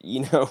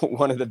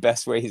one of the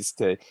best ways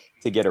to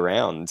get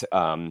around.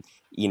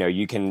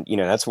 You can,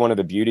 that's one of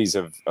the beauties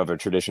of a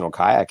traditional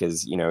kayak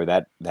is,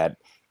 that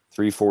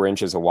 3-4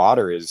 inches of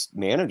water is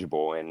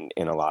manageable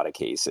in a lot of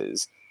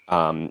cases.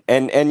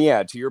 And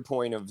yeah, to your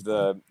point of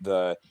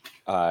the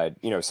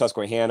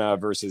Susquehanna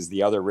versus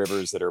the other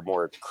rivers that are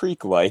more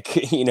creek-like,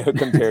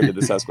 compared to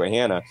the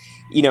Susquehanna,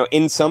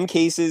 in some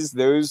cases,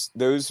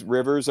 those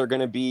rivers are going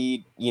to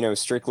be,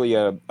 strictly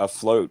a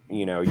float.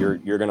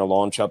 You're going to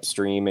launch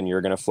upstream and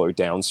you're going to float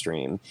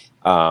downstream,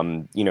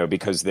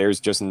 because there's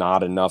just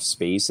not enough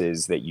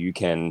spaces that you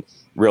can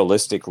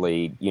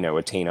realistically,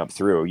 attain up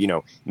through.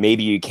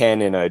 Maybe you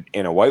can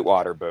in a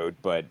whitewater boat,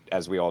 but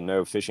as we all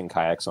know, fishing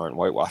kayaks aren't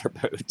whitewater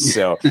boats.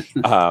 So,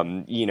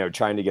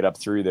 trying to get up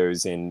through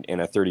those in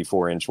a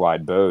 34-inch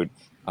wide boat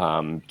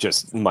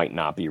just might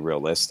not be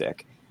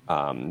realistic.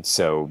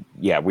 So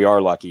yeah, we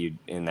are lucky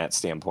in that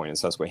standpoint. In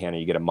Susquehanna,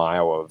 you get a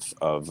mile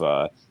of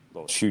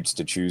little chutes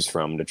to choose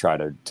from to try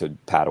to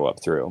paddle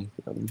up through.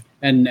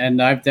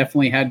 And I've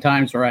definitely had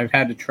times where I've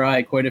had to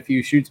try quite a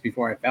few chutes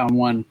before I found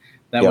one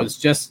that was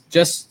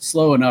just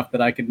slow enough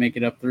that I could make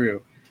it up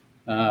through.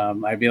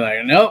 I'd be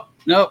like,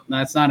 nope,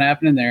 that's not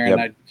happening there. And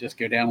I'd just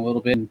go down a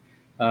little bit.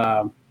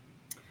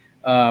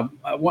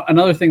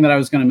 Another thing that I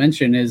was going to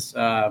mention is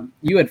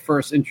you had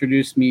first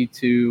introduced me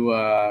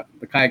to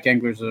the Kayak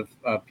Anglers of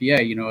PA.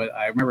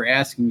 I remember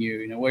asking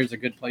you, where's a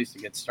good place to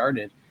get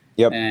started?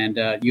 Yep.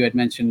 And you had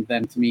mentioned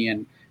them to me.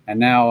 And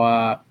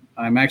now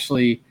I'm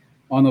actually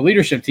on the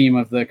leadership team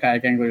of the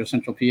Kayak Anglers of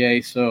Central PA.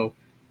 So,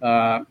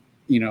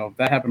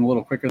 that happened a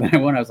little quicker than I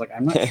wanted. I was like,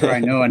 I'm not sure I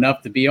know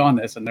enough to be on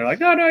this. And they're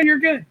like, no, you're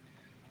good.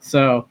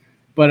 So,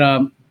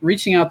 but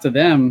reaching out to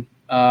them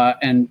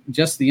and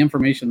just the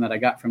information that I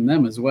got from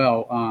them as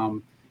well.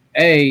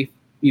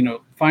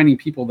 Finding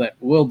people that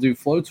will do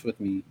floats with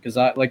me, because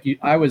I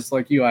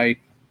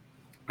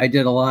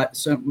did a lot.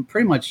 So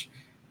pretty much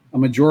a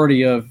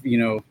majority of,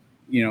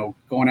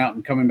 going out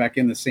and coming back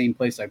in the same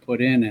place I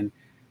put in.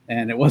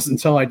 And it wasn't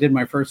until I did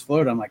my first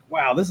float, I'm like,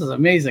 wow, this is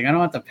amazing. I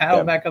don't have to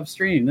paddle back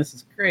upstream. This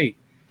is great.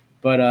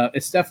 But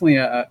it's definitely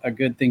a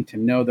good thing to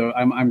know, though.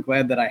 I'm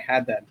glad that I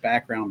had that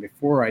background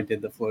before I did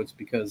the floats,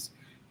 because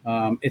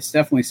it's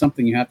definitely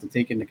something you have to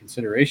take into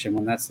consideration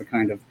when that's the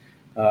kind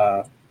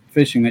of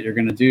fishing that you're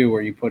going to do,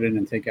 where you put in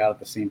and take out at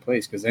the same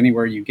place. Because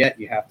anywhere you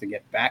have to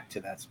get back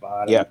to that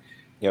spot. Yeah.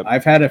 Yep.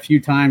 I've had a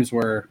few times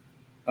where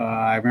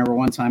I remember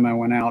one time I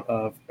went out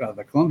of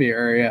the Columbia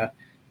area,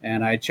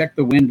 and I checked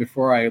the wind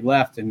before I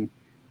left, and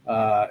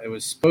it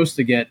was supposed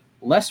to get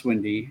less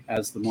windy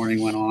as the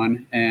morning went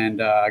on.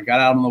 And I got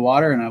out on the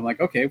water, and I'm like,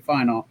 okay,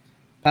 fine, I'll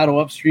paddle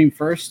upstream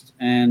first.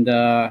 And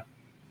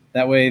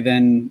that way,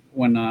 then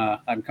when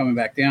I'm coming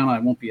back down, I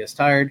won't be as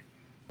tired.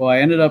 Well, I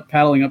ended up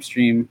paddling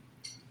upstream.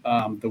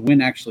 The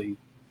wind actually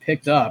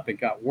picked up. It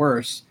got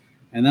worse.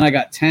 And then I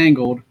got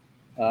tangled.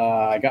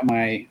 I got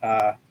my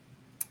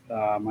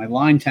my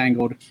line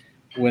tangled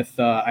with,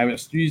 I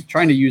was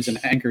trying to use an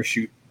anchor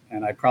chute,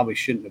 and I probably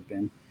shouldn't have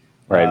been.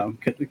 Right.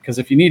 Because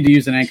if you need to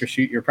use an anchor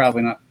chute, you're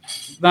probably not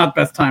the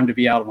best time to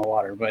be out on the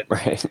water. But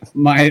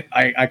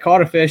I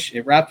caught a fish.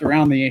 It wrapped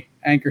around the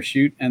anchor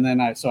chute, and then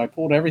I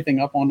pulled everything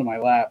up onto my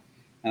lap,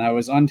 and I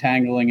was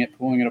untangling it,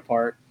 pulling it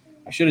apart.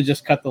 I should have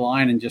just cut the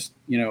line and just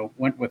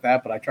went with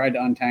that, but I tried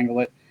to untangle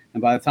it,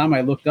 and by the time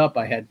I looked up,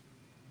 I had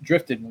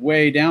drifted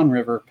way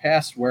downriver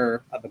past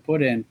where the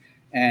put in,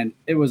 and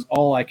it was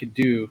all I could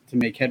do to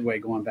make headway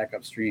going back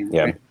upstream.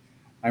 Yeah. Right?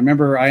 I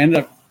remember I ended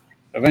up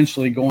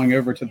eventually going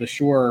over to the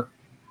shore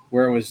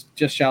where it was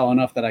just shallow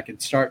enough that I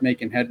could start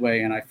making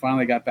headway. And I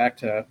finally got back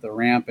to the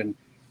ramp, and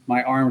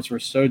my arms were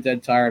so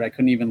dead tired I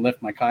couldn't even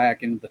lift my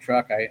kayak into the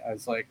truck. I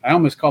was like, I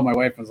almost called my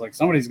wife and was like,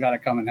 somebody's got to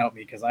come and help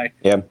me because I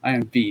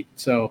am beat.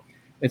 So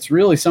it's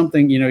really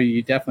something,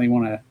 you definitely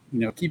want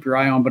to, keep your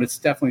eye on, but it's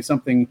definitely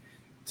something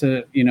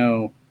to,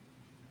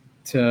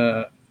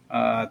 to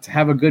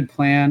have a good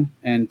plan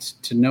and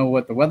to know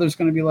what the weather's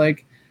going to be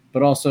like,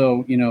 but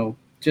also,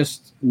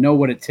 just know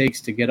what it takes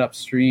to get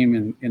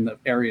upstream in the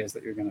areas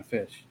that you're going to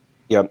fish.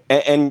 Yeah.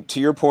 And to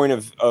your point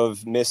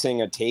of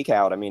missing a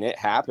takeout, I mean, it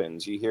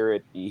happens. You hear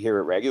it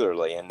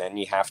regularly, and then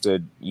you have to,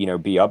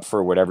 be up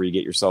for whatever you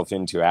get yourself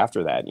into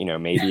after that.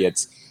 Maybe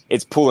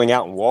it's pulling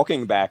out and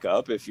walking back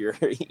up if you're,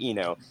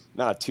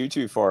 not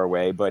too far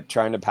away, but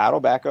trying to paddle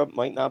back up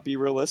might not be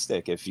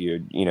realistic if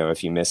you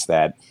miss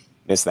that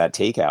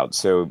takeout.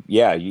 So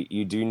yeah,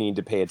 you do need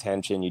to pay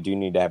attention. You do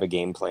need to have a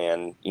game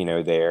plan,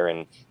 there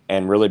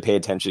and really pay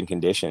attention to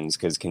conditions,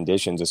 because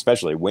conditions,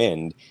 especially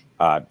wind,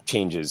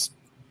 changes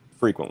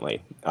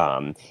frequently.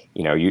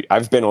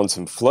 I've been on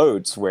some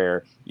floats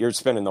where you're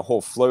spinning the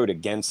whole float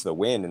against the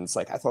wind, and it's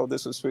like, I thought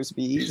this was supposed to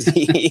be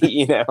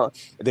easy.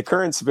 The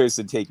current's supposed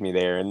to take me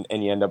there, and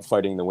you end up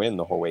fighting the wind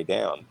the whole way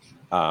down.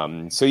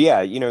 So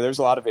yeah, there's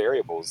a lot of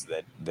variables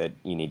that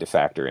you need to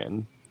factor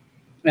in.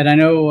 And I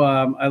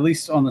know, at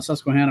least on the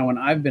Susquehanna, when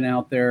I've been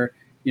out there,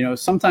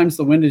 sometimes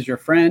the wind is your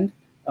friend.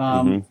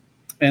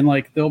 And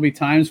like, there'll be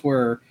times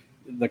where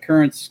the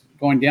current's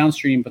going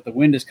downstream, but the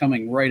wind is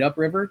coming right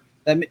upriver.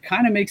 That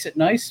kind of makes it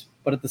nice,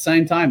 but at the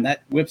same time,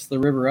 that whips the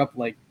river up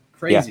like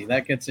crazy. Yeah.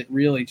 That gets it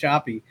really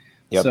choppy.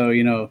 Yep.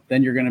 So,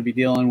 then you're going to be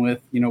dealing with,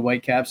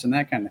 white caps and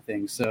that kind of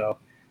thing. So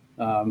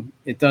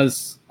it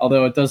does,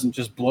 although it doesn't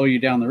just blow you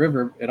down the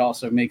river, it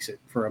also makes it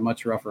for a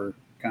much rougher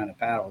kind of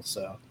paddle.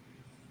 So.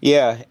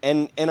 Yeah.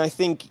 And I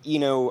think,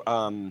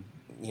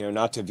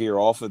 not to veer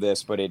off of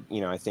this, but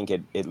I think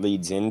it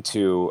leads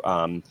into,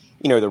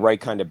 the right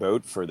kind of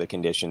boat for the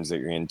conditions that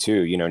you're in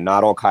too.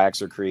 Not all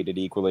kayaks are created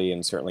equally,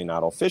 and certainly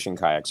not all fishing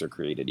kayaks are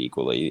created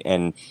equally.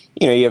 And,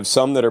 you have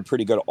some that are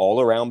pretty good all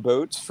around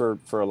boats for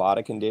a lot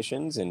of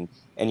conditions. And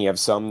you have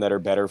some that are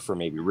better for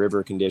maybe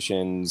river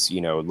conditions,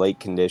 lake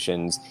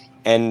conditions,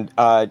 and,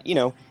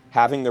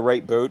 having the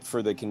right boat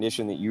for the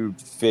condition that you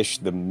fish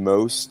the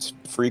most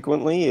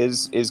frequently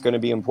is going to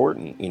be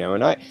important,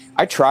 and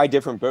I try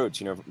different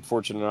boats. I'm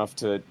fortunate enough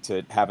to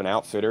have an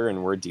outfitter,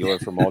 and we're a dealer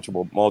for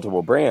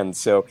multiple brands.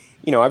 So,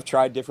 I've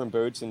tried different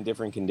boats in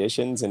different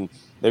conditions, and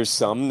there's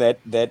some that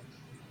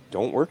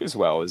don't work as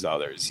well as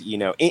others,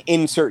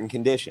 in certain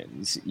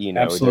conditions.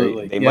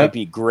 Absolutely. They might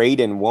be great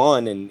in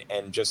one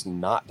and just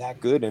not that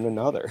good in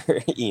another,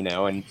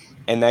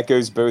 and that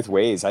goes both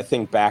ways. I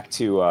think back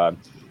to,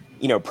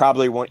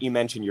 probably you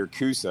mentioned your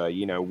Coosa,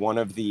 one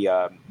of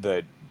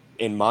the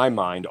in my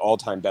mind,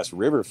 all-time best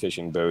river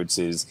fishing boats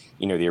is,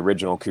 the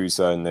original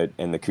Coosa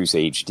and the Coosa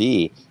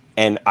HD.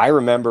 And I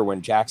remember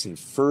when Jackson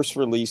first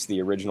released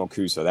the original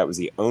Coosa, that was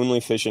the only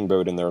fishing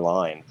boat in their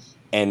line.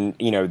 And,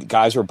 the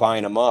guys were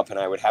buying them up, and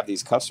I would have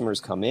these customers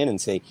come in and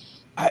say,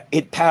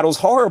 it paddles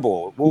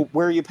horrible. Well,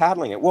 where are you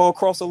paddling it? Well,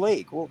 across a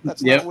lake. Well,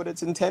 that's not what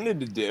it's intended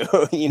to do.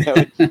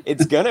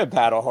 It's going to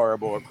paddle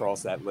horrible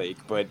across that lake,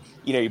 but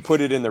you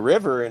put it in the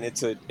river and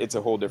it's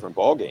a whole different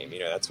ball game.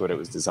 That's what it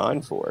was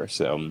designed for.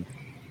 So,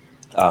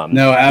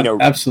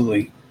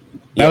 absolutely.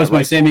 That was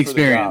my same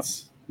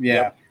experience.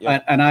 Yeah.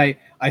 Yep. And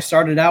I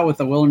started out with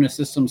the Wilderness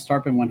Systems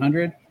Tarpon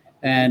 100,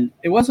 and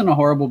it wasn't a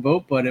horrible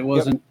boat, but it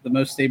wasn't the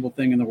most stable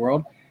thing in the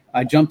world.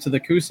 I jumped to the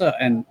Coosa,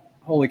 and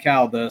holy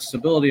cow, the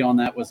stability on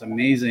that was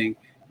amazing.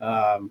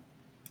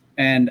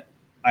 And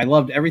I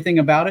loved everything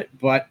about it,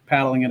 but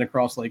paddling it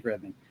across Lake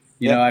Redmond.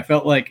 I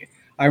felt like,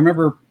 I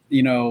remember,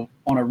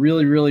 on a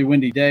really, really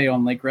windy day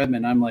on Lake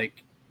Redmond, I'm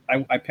like,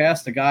 I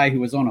passed a guy who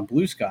was on a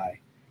Blue Sky,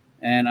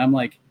 and I'm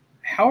like,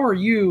 how are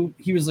you?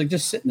 He was like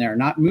just sitting there,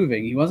 not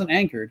moving. He wasn't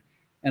anchored.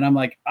 And I'm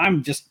like,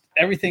 I'm just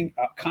everything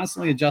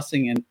constantly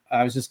adjusting. And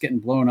I was just getting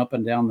blown up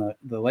and down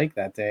the lake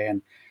that day.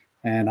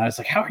 And I was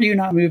like, how are you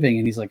not moving?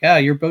 And he's like,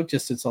 your boat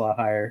just sits a lot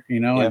higher,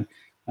 And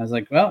I was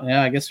like, well,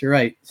 yeah, I guess you're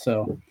right.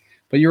 So,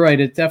 but you're right.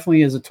 It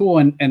definitely is a tool.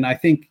 And I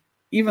think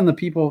even the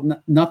people,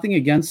 nothing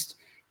against,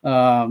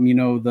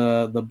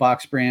 the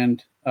box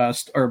brand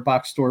or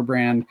box store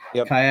brand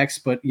kayaks,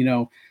 but,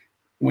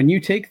 when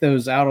you take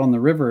those out on the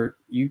river,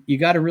 you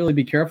got to really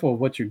be careful of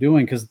what you're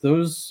doing, because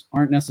those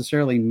aren't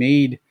necessarily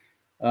made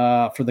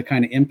for the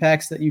kind of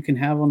impacts that you can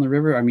have on the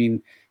river. I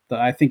mean,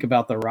 I think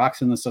about the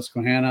rocks in the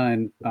Susquehanna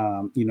and,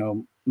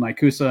 my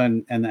Coosa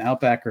and the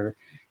Outback are,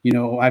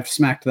 I've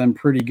smacked them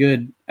pretty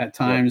good at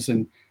times,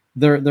 and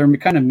they're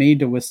kind of made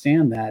to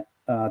withstand that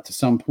to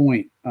some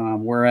point.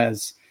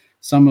 Whereas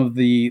some of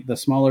the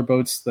smaller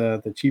boats,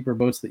 the cheaper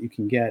boats that you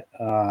can get,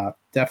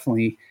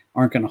 definitely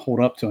aren't going to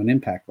hold up to an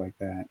impact like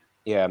that.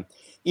 Yeah.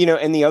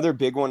 And the other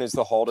big one is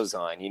the hull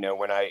design.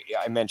 When I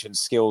mentioned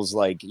skills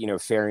like,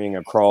 ferrying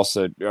across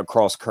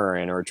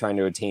current or trying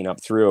to attain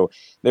up through,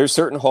 there's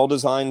certain hull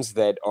designs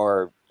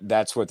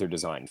that's what they're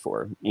designed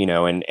for,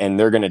 and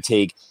they're going to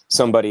take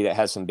somebody that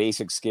has some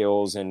basic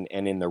skills and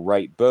in the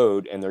right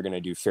boat, and they're going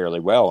to do fairly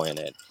well in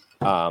it.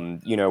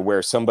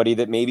 Where somebody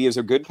that maybe is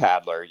a good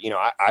paddler,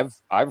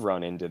 I've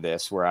run into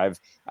this where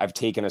I've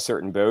taken a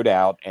certain boat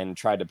out and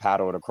tried to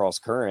paddle it across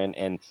current.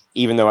 And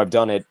even though I've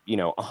done it,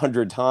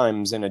 100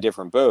 times in a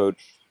different boat,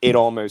 it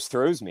almost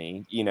throws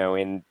me,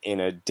 in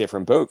a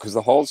different boat, because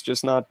the hull's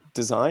just not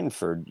designed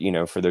for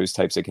those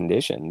types of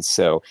conditions.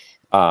 So,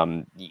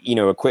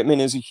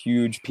 equipment is a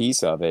huge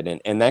piece of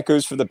it. And that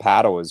goes for the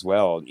paddle as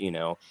well.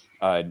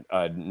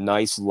 A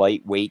nice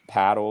lightweight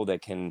paddle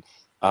that can,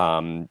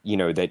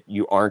 that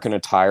you aren't going to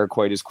tire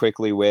quite as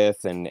quickly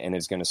with, and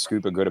is going to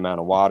scoop a good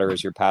amount of water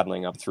as you're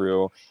paddling up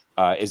through,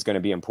 is going to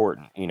be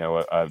important.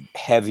 A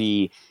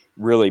heavy,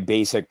 really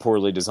basic,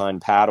 poorly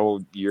designed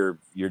paddle, you're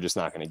just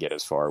not going to get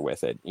as far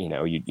with it.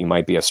 You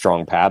might be a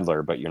strong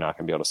paddler, but you're not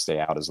going to be able to stay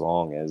out as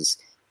long as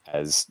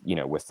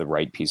with the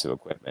right piece of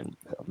equipment.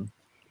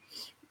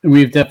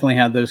 We've definitely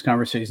had those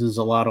conversations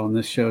a lot on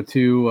this show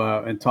too,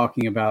 and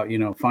talking about,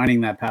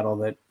 finding that paddle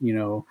that,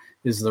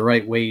 is the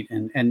right weight.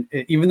 And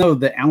even though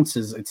the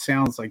ounces, it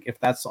sounds like if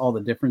that's all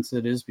the difference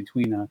it is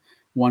between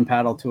one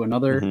paddle to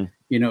another,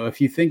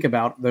 if you think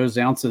about those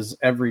ounces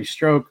every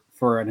stroke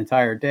for an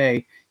entire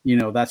day,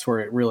 that's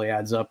where it really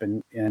adds up.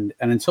 And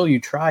until you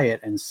try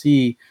it and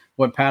see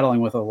what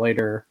paddling with a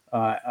lighter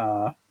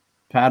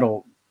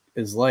paddle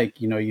is like,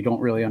 you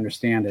don't really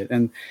understand it.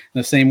 And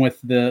the same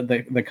with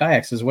the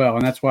kayaks as well.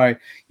 And that's why,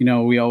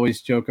 we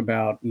always joke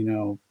about,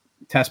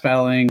 test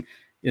paddling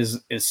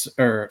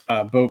or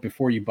a boat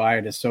before you buy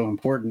it is so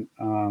important.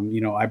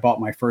 I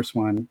bought my first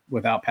one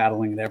without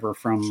paddling it ever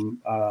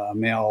from a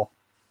mail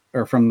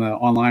or from the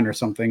online or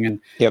something.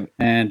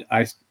 And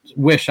I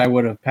wish I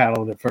would have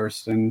paddled it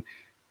first. And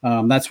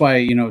that's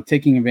why,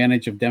 taking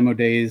advantage of demo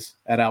days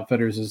at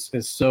outfitters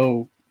is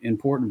so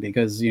important,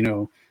 because,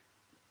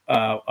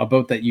 a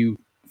boat that you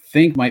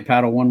think might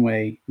paddle one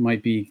way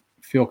might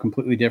feel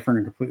completely different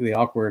and completely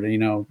awkward.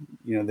 And,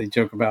 they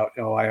joke about,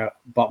 I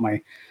bought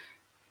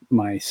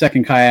my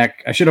second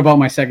kayak. I should have bought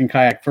my second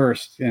kayak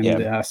first.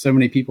 And so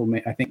many people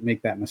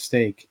make that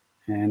mistake.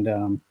 And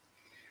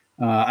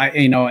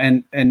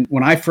and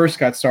when I first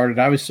got started,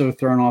 I was so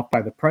thrown off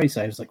by the price.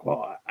 I was like,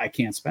 well, I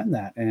can't spend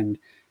that. And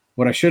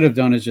what I should have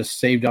done is just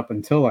saved up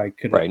until I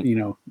could, right.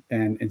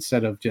 And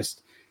instead of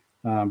just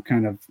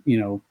kind of,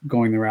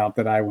 going the route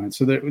that I went.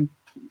 So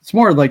it's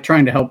more like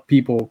trying to help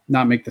people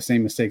not make the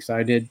same mistakes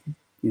I did.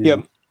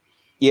 Yep.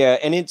 Yeah.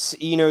 And it's,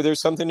 there's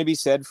something to be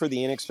said for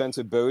the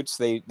inexpensive boats.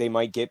 They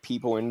might get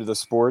people into the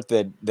sport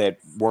that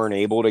weren't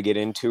able to get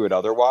into it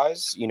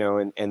otherwise,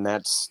 and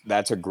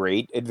that's a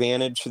great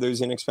advantage for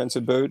those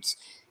inexpensive boats.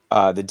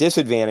 The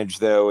disadvantage,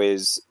 though,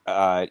 is,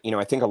 I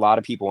think a lot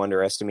of people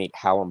underestimate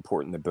how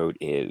important the boat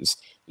is,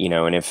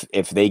 and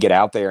if they get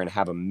out there and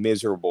have a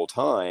miserable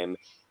time,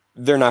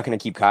 they're not going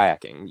to keep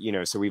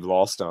kayaking, so we've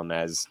lost them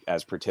as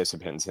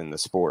participants in the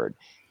sport.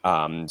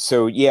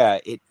 So yeah,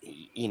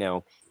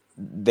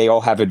 they all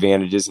have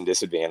advantages and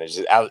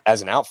disadvantages.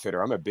 As an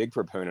outfitter, I'm a big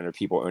proponent of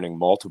people owning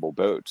multiple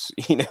boats,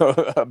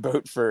 a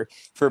boat for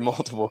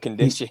multiple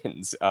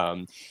conditions.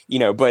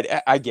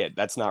 But I get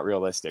that's not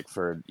realistic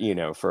for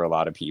a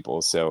lot of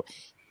people. So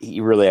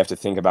you really have to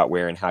think about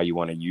where and how you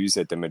want to use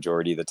it the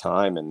majority of the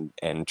time,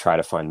 and try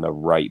to find the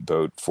right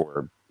boat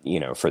for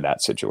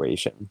that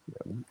situation.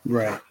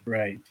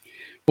 Right.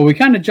 Well, we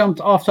kind of jumped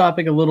off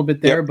topic a little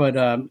bit there, but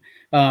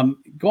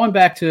going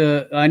back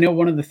to, I know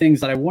one of the things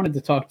that I wanted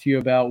to talk to you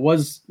about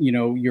was,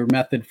 your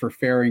method for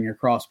ferrying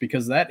across,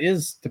 because that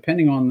is,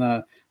 depending on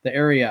the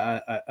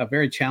area, a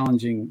very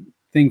challenging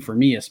thing for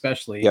me,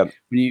 especially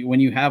when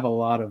you have a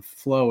lot of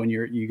flow and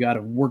you got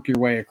to work your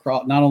way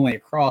across, not only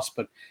across,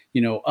 but,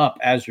 up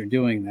as you're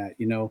doing that.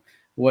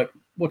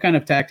 What kind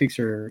of tactics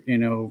or,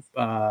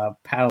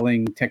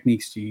 paddling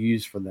techniques do you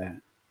use for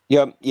that?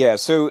 Yeah.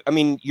 So, I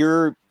mean,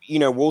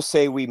 we'll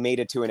say we made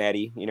it to an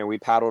eddy, we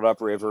paddled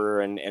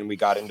upriver and we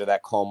got into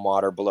that calm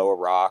water below a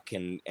rock.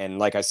 And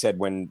like I said,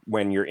 when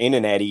you're in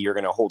an eddy, you're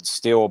going to hold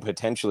still,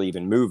 potentially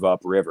even move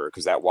upriver,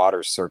 because that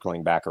water's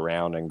circling back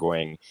around and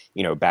going,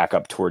 back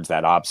up towards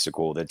that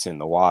obstacle that's in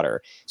the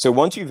water. So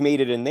once you've made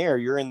it in there,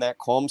 you're in that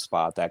calm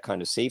spot, that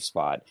kind of safe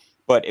spot.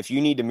 But if you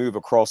need to move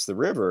across the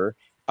river,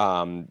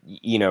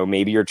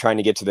 maybe you're trying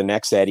to get to the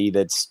next eddy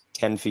that's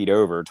 10 feet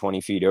over, 20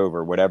 feet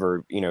over,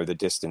 whatever, the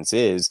distance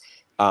is.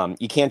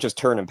 You can't just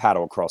turn and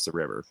paddle across the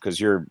river, because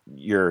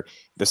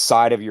the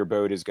side of your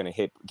boat is going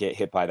to get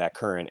hit by that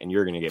current, and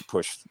you're going to get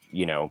pushed,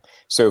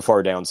 so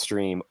far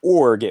downstream,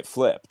 or get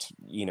flipped.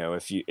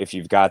 If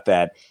you've got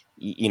that,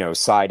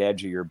 side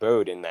edge of your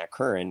boat in that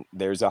current,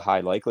 there's a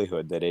high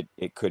likelihood that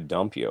it could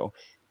dump you.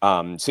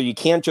 So you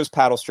can't just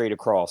paddle straight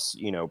across,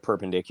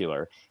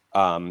 perpendicular.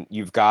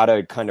 You've got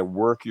to kind of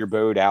work your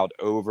boat out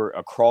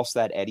across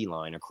that eddy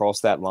line,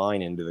 across that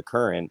line into the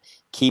current,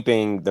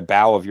 keeping the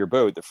bow of your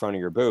boat, the front of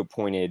your boat,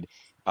 pointed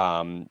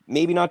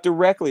maybe not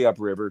directly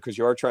upriver because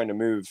you are trying to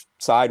move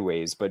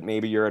sideways, but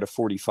maybe you're at a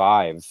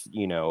 45,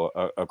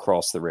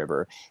 across the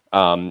river,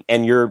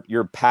 and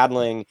you're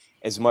paddling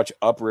as much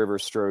upriver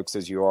strokes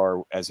as you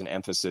are as an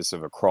emphasis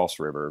of across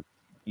river,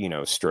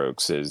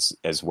 strokes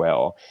as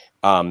well.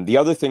 The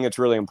other thing that's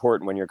really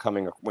important when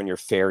you're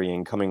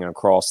ferrying, coming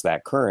across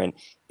that current,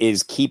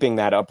 is keeping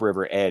that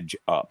upriver edge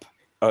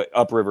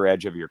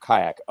of your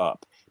kayak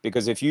up.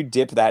 Because if you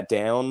dip that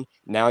down,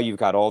 now you've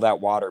got all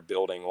that water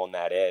building on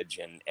that edge,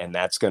 and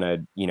that's going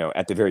to,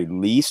 at the very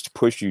least,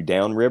 push you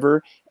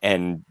downriver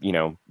and,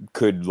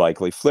 could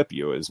likely flip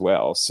you as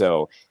well.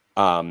 So,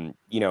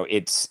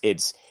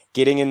 it's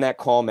getting in that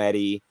calm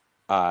eddy,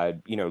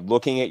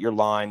 looking at your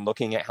line,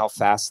 looking at how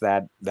fast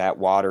that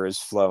water is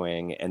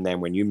flowing. And then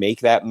when you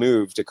make that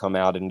move to come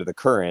out into the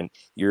current,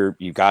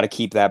 you've got to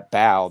keep that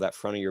bow, that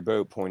front of your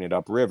boat pointed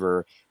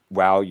upriver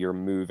while you're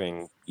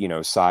moving,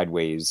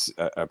 sideways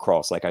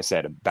across, like I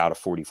said, about a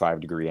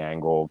 45-degree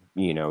angle,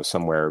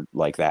 somewhere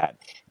like that.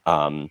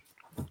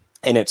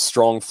 And it's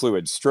strong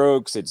fluid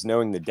strokes. It's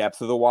knowing the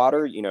depth of the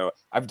water.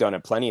 I've done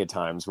it plenty of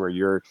times where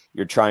you're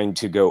trying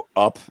to go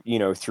up,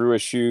 through a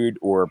chute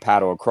or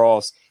paddle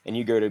across, and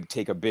you go to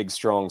take a big,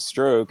 strong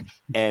stroke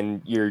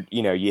and you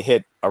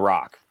hit a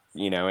rock,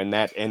 and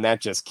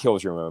that just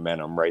kills your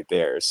momentum right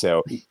there.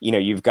 So,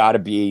 you've got to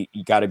be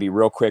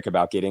real quick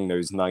about getting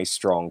those nice,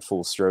 strong,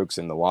 full strokes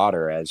in the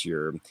water as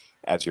you're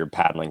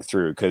paddling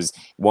through, because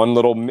one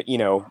little,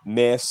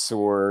 miss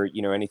or,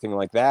 anything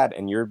like that,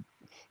 and you're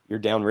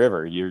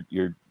downriver,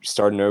 you're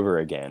starting over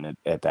again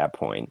at that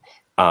point.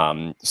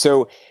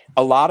 So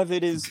a lot of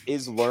it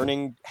is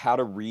learning how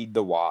to read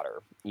the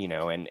water,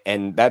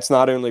 and that's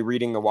not only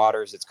reading the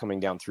water as it's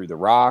coming down through the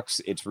rocks,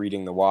 it's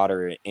reading the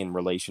water in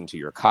relation to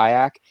your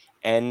kayak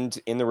and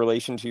in the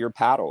relation to your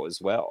paddle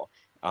as well.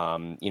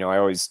 I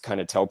always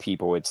kind of tell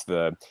people it's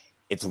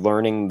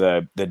learning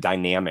the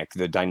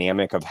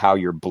dynamic of how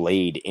your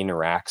blade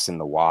interacts in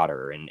the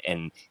water,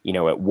 and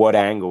at what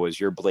angle is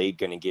your blade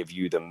going to give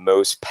you the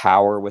most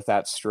power with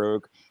that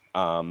stroke,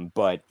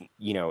 but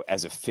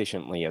as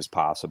efficiently as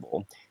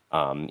possible,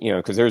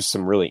 because there's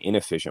some really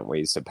inefficient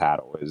ways to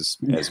paddle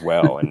as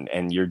well,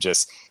 and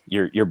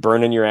you're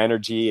burning your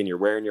energy and you're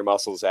wearing your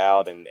muscles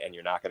out, and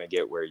you're not going to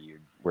get where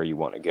you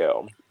want to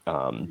go.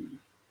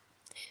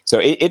 So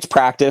it's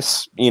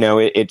practice,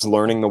 it's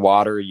learning the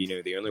water.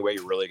 The only way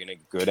you're really going to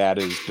get good at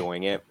it is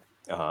doing it.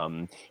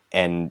 And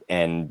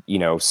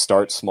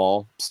start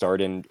small,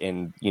 start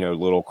in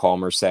little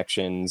calmer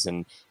sections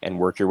and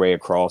work your way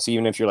across.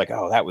 Even if you're like,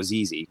 oh, that was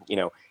easy,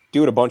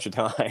 do it a bunch of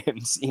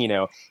times,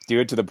 do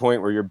it to the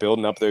point where you're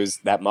building up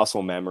that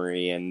muscle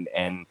memory and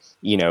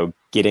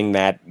getting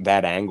that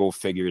angle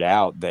figured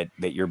out that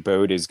your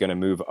boat is going to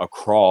move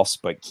across,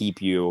 but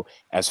keep you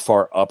as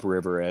far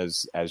upriver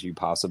as you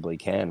possibly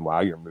can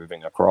while you're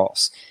moving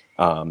across.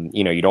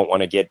 You don't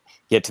want to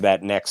get to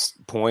that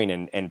next point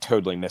and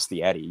totally miss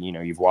the eddy.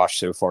 You've washed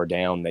so far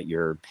down that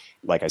you're,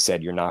 like I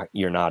said, you're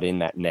not in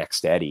that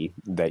next eddy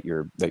that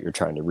you're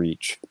trying to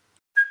reach.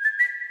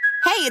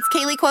 Hey, it's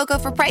Kaylee Cuoco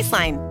for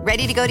Priceline.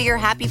 Ready to go to your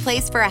happy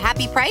place for a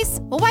happy price?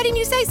 Well, why didn't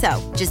you say so?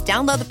 Just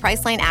download the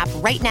Priceline app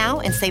right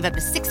now and save up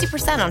to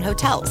 60% on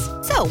hotels.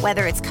 So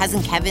whether it's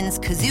Cousin Kevin's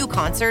Kazoo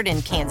Concert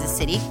in Kansas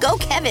City, go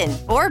Kevin,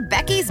 or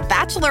Becky's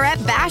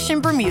Bachelorette Bash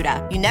in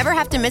Bermuda, you never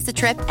have to miss a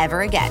trip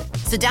ever again.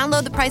 So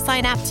download the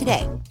Priceline app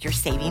today. Your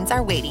savings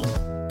are waiting.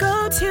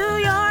 Go to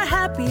your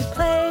happy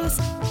place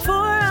for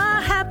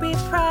a happy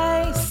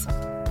price.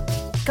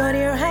 Go to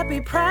your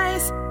happy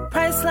price,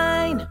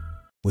 Priceline.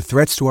 With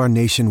threats to our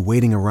nation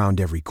waiting around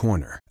every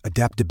corner,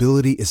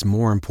 adaptability is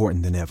more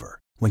important than ever.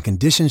 When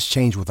conditions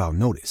change without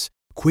notice,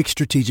 quick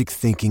strategic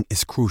thinking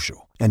is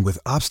crucial. And with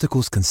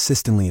obstacles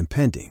consistently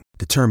impending,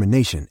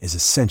 determination is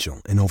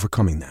essential in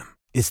overcoming them.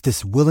 It's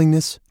this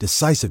willingness,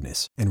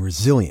 decisiveness, and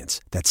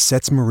resilience that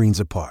sets Marines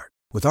apart.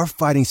 With our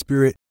fighting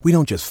spirit, we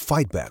don't just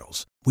fight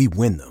battles, we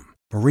win them.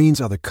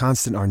 Marines are the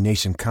constant our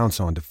nation counts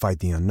on to fight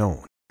the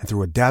unknown. And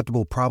through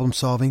adaptable problem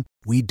solving,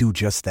 we do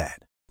just that.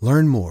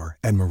 Learn more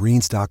at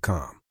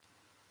marines.com.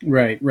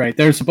 Right.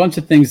 There's a bunch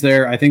of things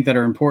there, I think, that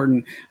are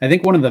important. I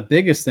think one of the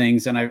biggest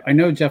things, and I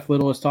know Jeff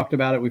Little has talked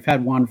about it, we've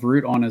had Juan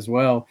Verut on as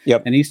well,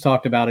 yep. And he's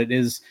talked about it,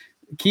 is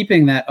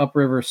keeping that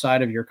upriver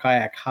side of your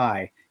kayak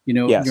high.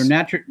 Yes. Your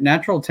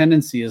natural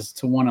tendency is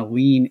to want to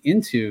lean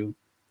into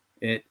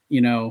it,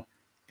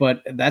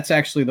 but that's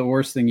actually the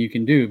worst thing you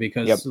can do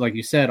because, yep. like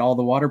you said, all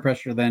the water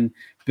pressure then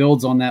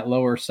builds on that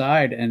lower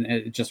side, and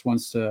it just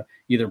wants to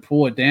either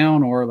pull it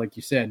down or, like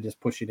you said, just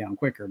push you down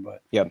quicker.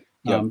 But yep.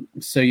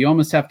 So you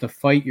almost have to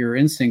fight your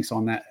instincts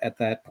on that at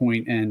that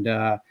point,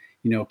 and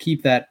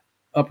keep that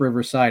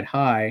upriver side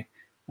high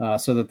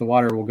so that the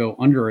water will go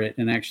under it,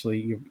 and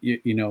actually,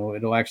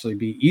 it'll actually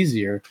be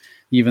easier,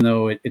 even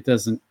though it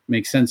doesn't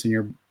make sense in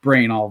your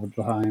brain all the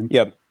time.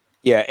 Yep.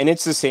 Yeah, and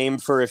it's the same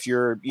for if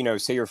you're,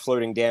 say you're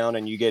floating down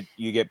and you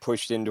get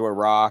pushed into a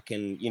rock,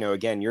 and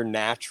again, your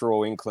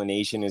natural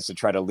inclination is to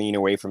try to lean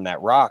away from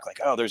that rock, like,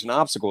 oh, there's an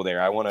obstacle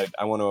there, I want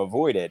to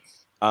avoid it.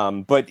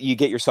 But you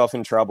get yourself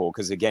in trouble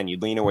because, again, you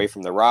lean away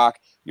from the rock,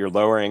 you're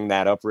lowering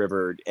that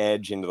upriver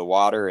edge into the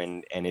water,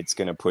 and it's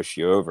going to push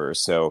you over.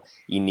 So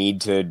you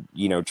need to,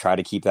 try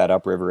to keep that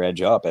upriver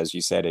edge up. As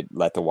you said,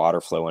 let the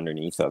water flow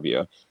underneath of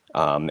you.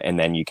 And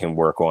then you can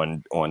work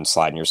on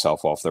sliding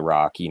yourself off the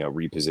rock,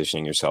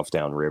 repositioning yourself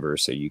downriver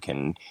so you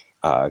can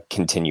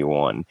continue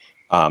on.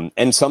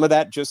 And some of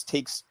that just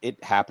takes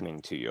it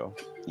happening to you,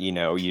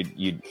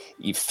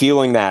 you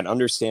feeling that,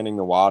 understanding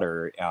the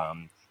water,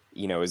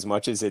 as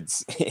much as it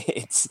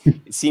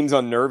seems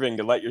unnerving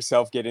to let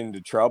yourself get into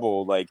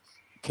trouble, like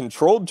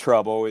controlled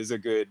trouble is a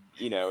good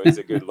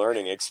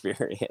learning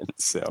experience.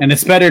 So. And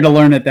it's better to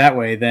learn it that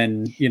way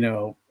than,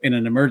 in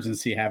an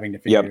emergency having to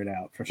figure it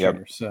out for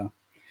sure. So,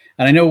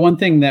 and I know one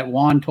thing that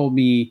Juan told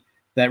me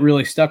that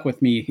really stuck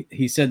with me.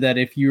 He said that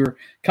if you're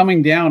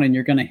coming down and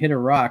you're going to hit a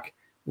rock,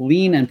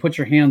 lean and put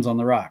your hands on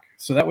the rock.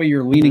 So that way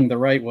you're leaning the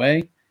right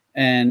way.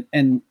 And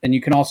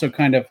you can also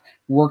kind of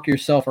work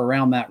yourself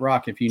around that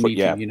rock if you need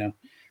to,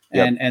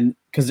 and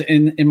because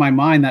in my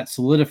mind, that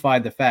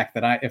solidified the fact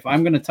that if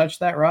I'm going to touch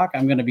that rock,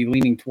 I'm going to be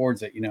leaning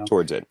towards it,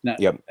 towards it.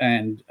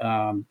 And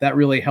that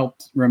really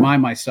helped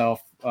remind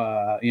myself,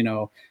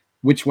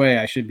 which way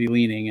I should be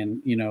leaning.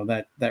 And,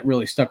 that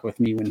really stuck with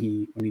me when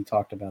he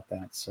talked about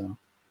that. So.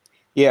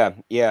 Yeah.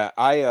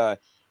 I,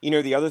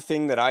 the other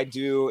thing that I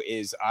do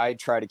is I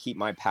try to keep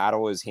my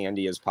paddle as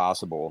handy as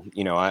possible.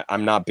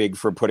 I'm not big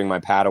for putting my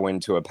paddle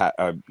into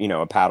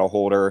a paddle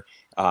holder.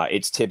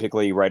 It's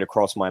typically right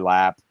across my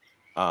lap,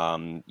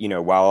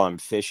 while I'm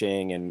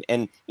fishing.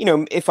 And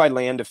if I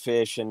land a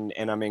fish and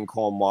I'm in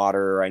calm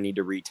water, or I need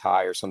to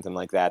retie or something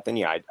like that, then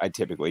I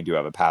typically do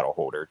have a paddle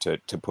holder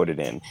to put it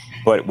in.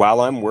 But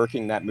while I'm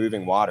working that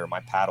moving water, my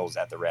paddle's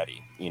at the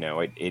ready.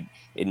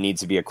 It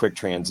needs to be a quick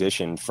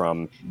transition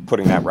from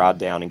putting that rod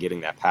down and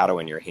getting that paddle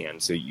in your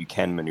hand so you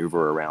can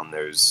maneuver around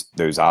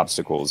those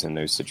obstacles in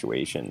those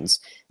situations.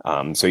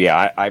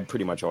 I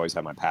pretty much always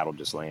have my paddle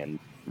just laying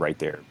right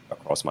there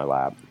across my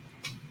lap.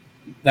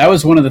 That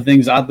was one of the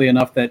things, oddly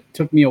enough, that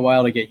took me a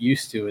while to get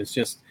used to, is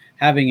just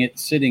having it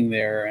sitting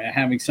there and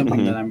having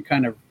something that I'm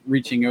kind of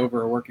reaching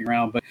over or working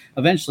around. But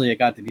eventually it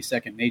got to be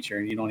second nature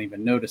and you don't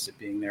even notice it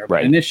being there.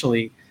 But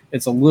initially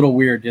it's a little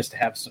weird just to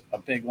have a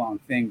big long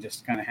thing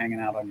just kind of hanging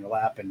out on your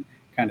lap and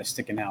kind of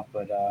sticking out.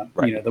 But,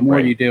 the more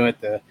you do it,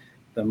 the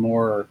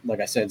more, like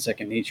I said,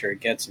 second nature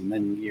it gets. And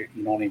then you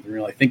don't even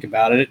really think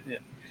about it.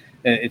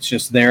 It's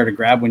just there to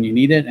grab when you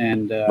need it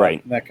and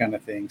that kind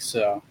of thing.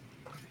 So.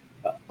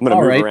 I'm going to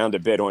move around a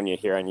bit on you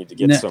here. I need to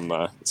get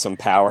some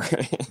power.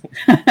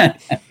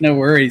 No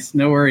worries.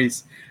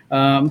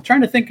 I'm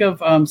trying to think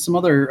of some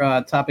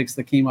other topics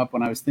that came up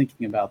when I was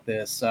thinking about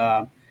this.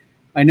 I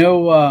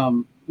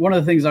know one of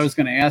the things I was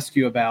going to ask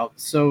you about.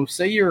 So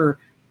say you're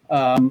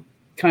kind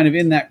of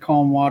in that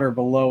calm water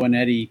below an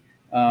eddy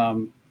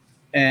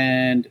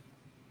and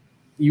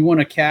you want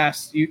to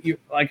cast. You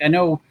like, I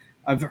know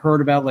I've heard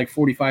about like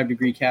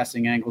 45-degree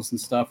casting angles and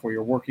stuff where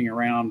you're working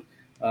around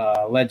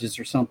ledges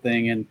or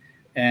something.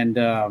 And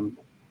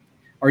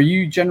are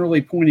you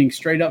generally pointing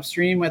straight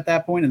upstream at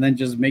that point and then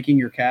just making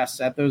your casts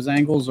at those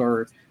angles,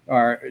 or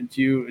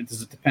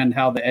does it depend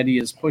how the eddy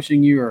is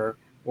pushing you,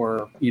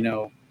 or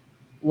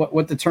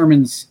what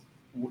determines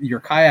your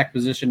kayak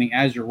positioning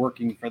as you're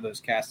working for those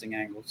casting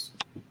angles?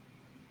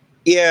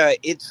 Yeah,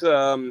 it's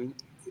can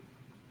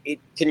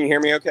you hear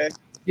me okay?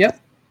 Yep.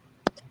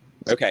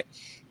 Okay.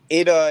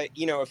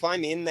 If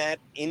I'm in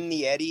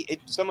the eddy,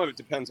 some of it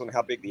depends on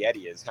how big the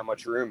eddy is, how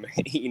much room,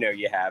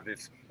 you have.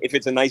 If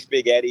it's a nice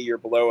big eddy, you're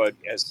below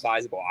a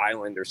sizable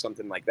island or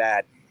something like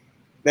that,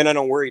 then I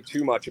don't worry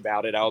too much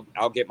about it.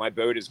 I'll get my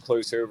boat as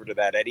close over to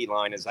that eddy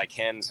line as I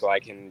can so I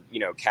can,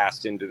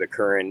 cast into the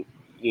current,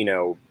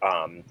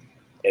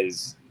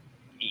 as,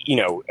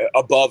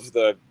 above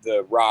the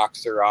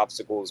rocks or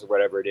obstacles or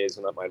whatever it is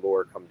and let my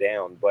lure come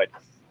down. But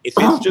if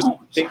it's just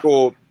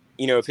single...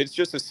 if it's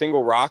just a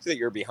single rock that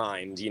you're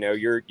behind,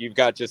 you've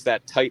got just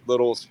that tight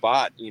little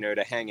spot,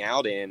 to hang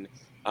out in,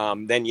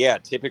 then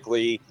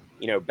typically,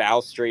 bow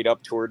straight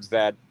up towards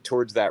that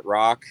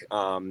rock,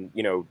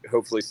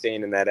 hopefully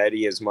staying in that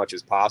eddy as much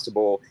as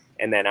possible.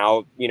 And then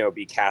I'll,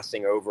 be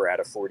casting over at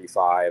a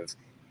 45,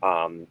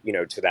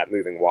 to that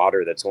moving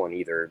water that's on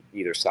either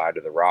side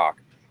of the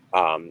rock.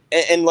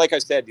 And like I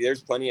said,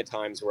 there's plenty of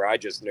times where I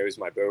just nose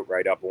my boat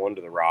right up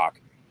onto the rock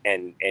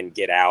and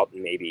get out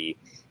and maybe,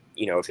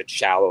 if it's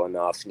shallow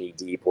enough, knee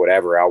deep,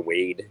 whatever, I'll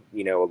wade, a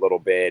little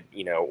bit,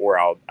 or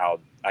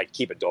I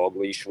keep a dog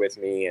leash with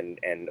me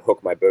and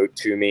hook my boat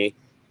to me,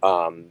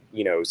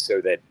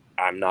 so that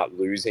I'm not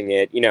losing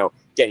it.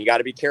 Again, you got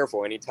to be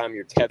careful anytime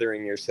you're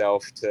tethering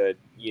yourself to,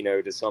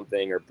 to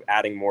something or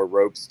adding more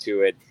ropes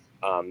to it.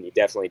 You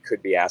definitely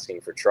could be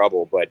asking for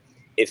trouble. But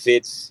if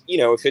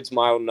it's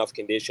mild enough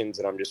conditions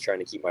and I'm just trying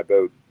to keep my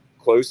boat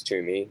close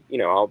to me,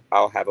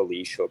 I'll have a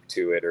leash hooked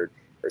to it or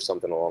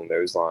something along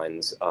those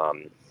lines.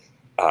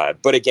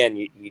 But again,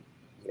 you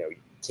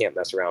can't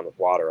mess around with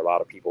water. A lot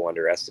of people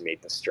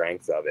underestimate the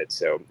strength of it.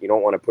 So you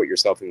don't want to put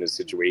yourself in a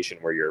situation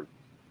where you're,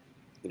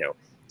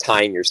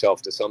 tying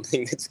yourself to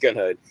something that's going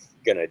to,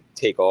 gonna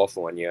take off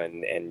on you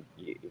and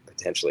you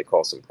potentially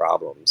cause some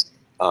problems.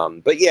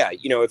 But yeah,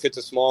 if it's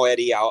a small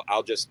eddy,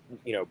 I'll just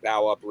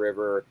bow up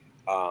river,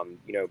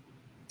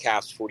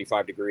 cast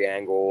 45-degree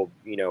angle,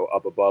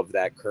 up above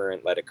that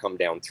current, let it come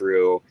down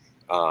through.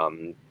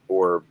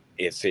 Or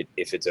if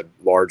it's a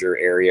larger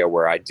area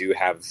where I do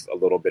have a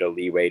little bit of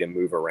leeway to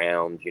move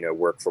around,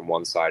 work from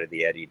one side of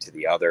the eddy to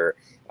the other,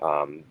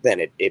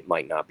 then it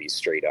might not be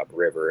straight up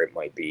river. It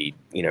might be,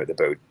 the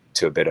boat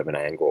to a bit of an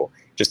angle.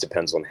 Just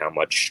depends on how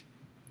much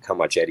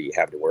eddy you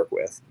have to work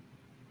with.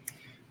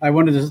 I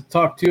wanted to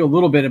talk to you a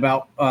little bit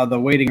about the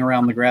wading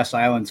around the grass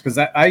islands, because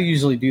I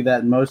usually do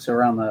that most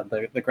around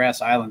the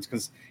grass islands,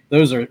 because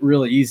those are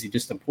really easy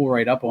just to pull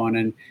right up on.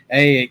 And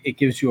it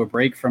gives you a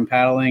break from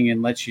paddling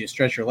and lets you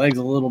stretch your legs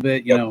a little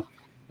bit,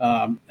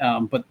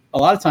 but a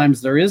lot of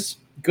times there is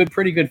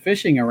pretty good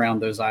fishing around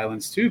those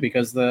islands too,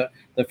 because the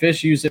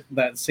fish use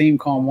that same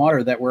calm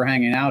water that we're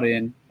hanging out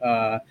in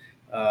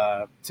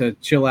to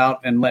chill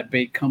out and let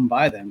bait come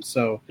by them.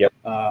 So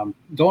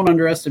don't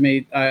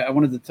underestimate. I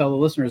wanted to tell the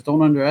listeners,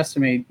 don't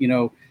underestimate,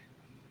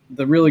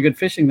 the really good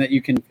fishing that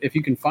you can, if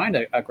you can find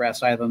a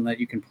grass island that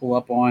you can pull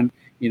up on,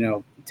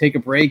 take a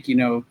break,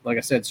 like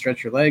I said,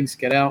 stretch your legs,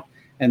 get out,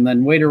 and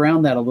then wade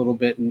around that a little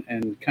bit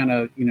and kind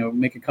of,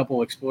 make a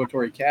couple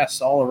exploratory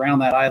casts all around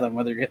that island,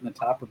 whether you're hitting the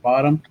top or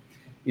bottom.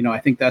 I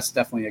think that's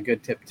definitely a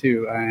good tip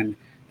too. And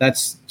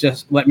that's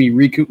just let me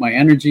recoup my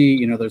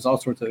energy. There's all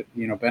sorts of,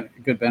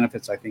 good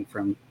benefits, I think,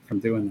 from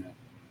doing that.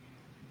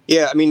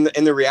 Yeah, I mean,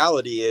 and the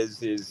reality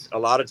is a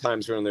lot of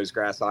times on those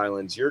grass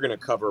islands, you're going to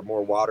cover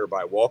more water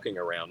by walking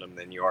around them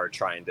than you are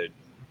trying to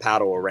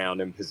paddle around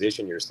and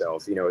position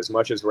yourself. As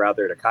much as we're out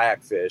there to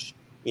kayak fish,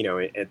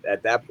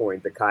 at that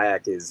point, the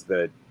kayak is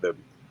the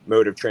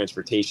mode of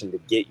transportation to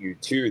get you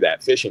to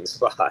that fishing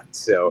spot.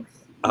 So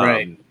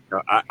right.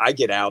 I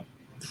get out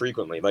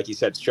frequently, like you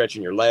said,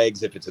 stretching your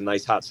legs. If it's a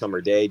nice hot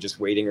summer day, just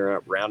wading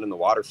around in the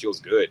water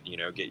feels good.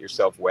 Get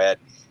yourself wet,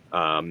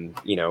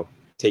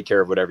 take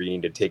care of whatever you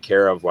need to take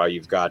care of while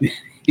you've got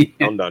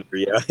pound under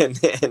you, and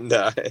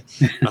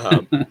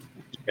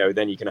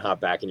then you can hop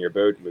back in your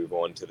boat and move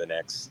on to the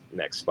next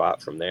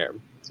spot from there.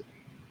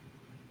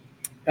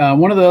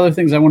 One of the other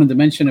things I wanted to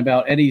mention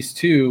about eddies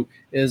too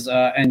is,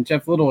 and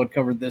Jeff Little had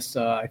covered this,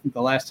 I think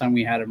the last time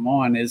we had him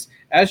on, is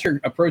as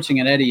you're approaching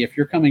an eddy, if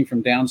you're coming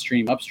from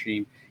downstream,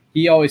 upstream,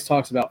 he always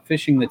talks about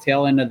fishing the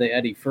tail end of the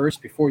eddy first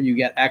before you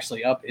get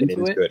actually up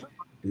into it.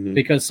 Mm-hmm.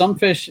 Because some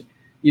fish,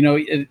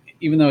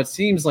 even though it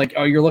seems like,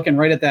 oh, you're looking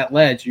right at that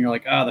ledge and you're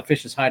like, oh, the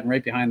fish is hiding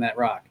right behind that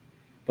rock.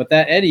 But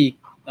that eddy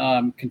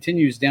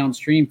continues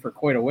downstream for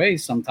quite a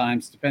ways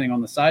sometimes, depending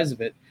on the size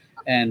of it.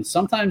 And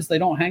sometimes they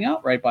don't hang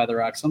out right by the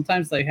rock.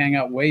 Sometimes they hang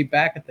out way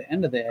back at the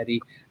end of the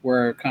eddy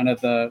where kind of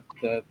the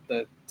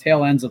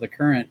tail ends of the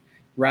current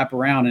wrap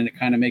around, and it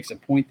kind of makes a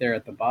point there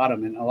at the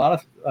bottom. And a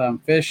lot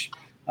of fish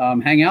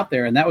hang out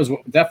there. And that was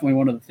definitely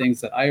one of the things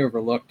that I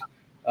overlooked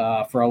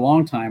for a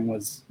long time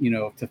was,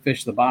 to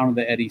fish the bottom of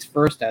the eddies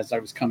first as I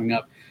was coming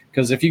up.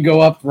 Because if you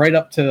go up right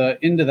up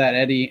to into that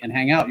eddy and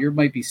hang out, you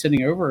might be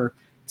sitting over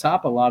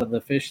top a lot of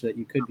the fish that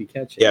you could be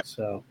catching. Yeah.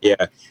 So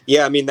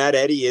I mean, that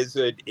eddy is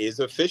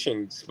a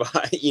fishing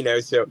spot,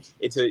 so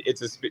it's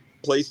a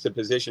place to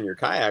position your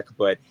kayak,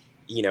 but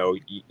you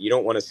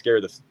don't want to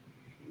scare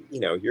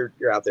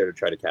you're out there to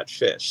try to catch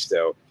fish,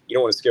 so you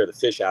don't want to scare the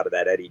fish out of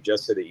that eddy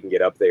just so that you can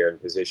get up there and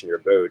position your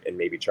boat and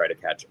maybe try to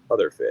catch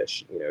other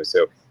fish.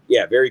 So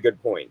yeah, very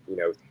good point.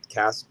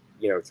 Cast,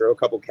 throw a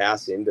couple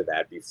casts into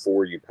that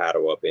before you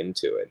paddle up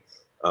into it.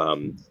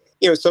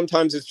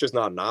 Sometimes it's just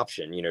not an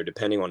option,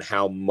 depending on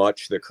how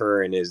much the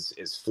current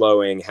is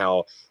flowing,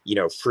 how,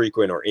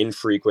 frequent or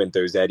infrequent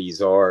those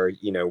eddies are,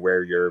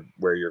 where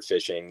you're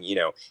fishing,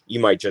 you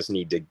might just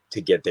need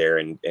to get there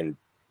and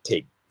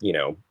take,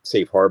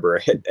 safe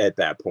harbor at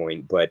that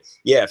point. But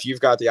yeah, if you've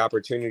got the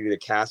opportunity to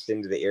cast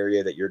into the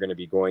area that you're going to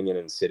be going in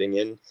and sitting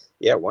in,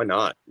 yeah, why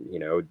not?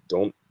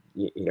 Don't,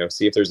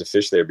 see if there's a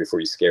fish there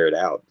before you scare it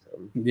out.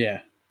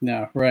 Yeah,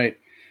 no, right.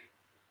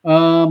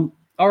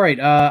 All right.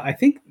 I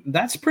think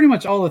that's pretty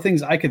much all the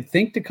things I could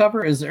think to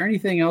cover. Is there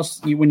anything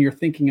else when you're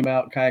thinking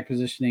about kayak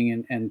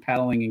positioning and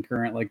paddling in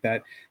current like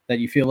that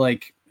you feel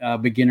like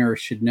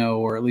beginners should know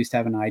or at least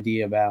have an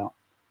idea about?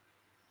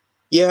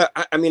 Yeah,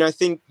 I mean, I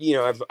think,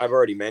 I've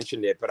already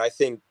mentioned it, but I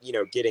think,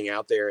 getting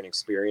out there and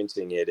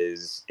experiencing it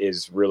is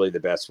really the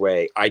best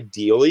way.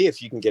 Ideally,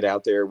 if you can get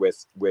out there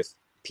with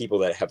people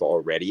that have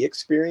already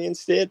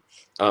experienced it,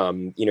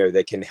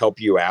 that can help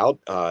you out.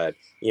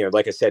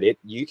 Like I said,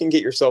 you can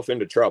get yourself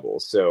into trouble.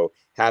 So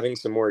having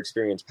some more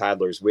experienced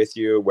paddlers with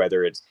you,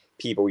 whether it's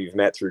people you've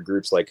met through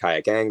groups like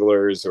Kayak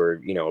Anglers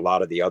or, a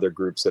lot of the other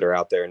groups that are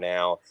out there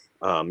now,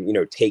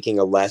 taking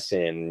a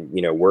lesson,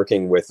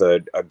 working with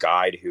a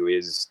guide who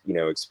is,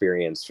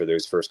 experienced for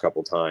those first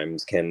couple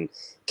times can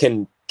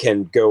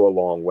go a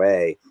long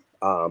way.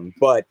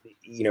 But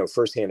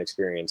firsthand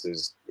experience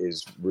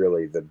is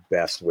really the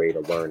best way to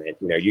learn it.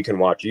 You can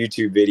watch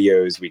YouTube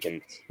videos,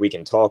 we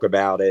can talk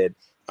about it,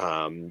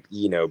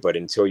 but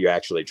until you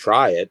actually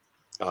try it,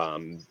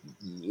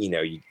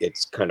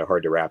 it's kind of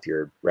hard to wrap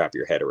your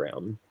head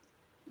around.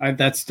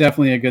 That's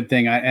definitely a good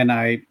thing.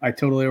 I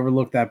totally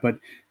overlooked that, but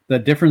the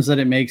difference that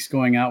it makes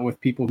going out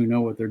with people who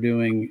know what they're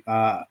doing.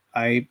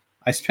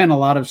 I spent a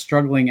lot of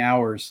struggling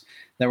hours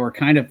that were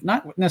kind of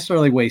not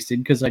necessarily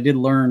wasted, because I did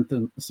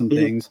learn some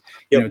things.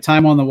 Yep. You know,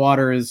 time on the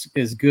water is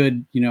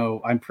good. You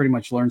know, I pretty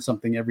much learn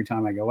something every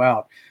time I go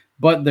out,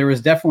 but there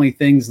was definitely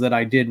things that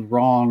I did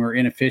wrong or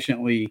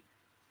inefficiently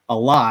a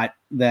lot,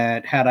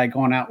 that had I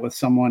gone out with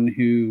someone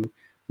who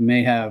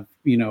may have,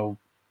 you know,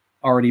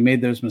 already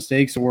made those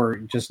mistakes or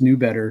just knew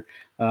better,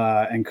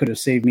 and could have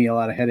saved me a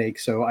lot of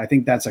headaches. So I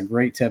think that's a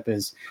great tip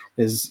is,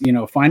 you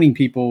know, finding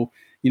people,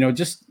 you know,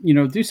 just, you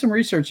know, do some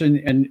research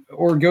and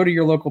or go to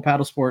your local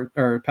paddle sport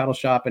or paddle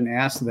shop and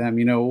ask them,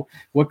 you know,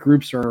 what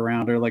groups are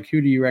around, or like,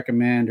 who do you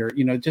recommend, or,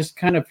 you know, just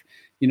kind of,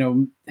 you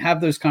know,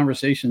 have those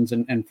conversations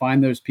and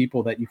find those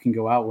people that you can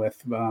go out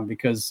with,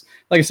 because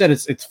like I said,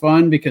 it's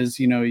fun, because,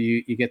 you know,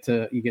 you get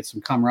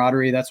some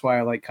camaraderie. That's why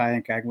I like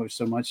kayak anglers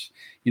so much.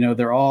 You know,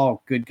 they're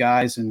all good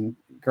guys and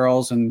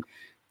girls and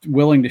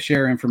willing to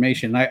share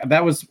information.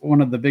 That was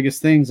one of the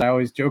biggest things I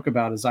always joke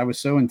about, is I was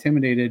so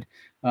intimidated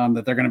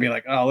that they're going to be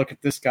like, oh, look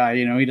at this guy,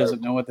 you know, he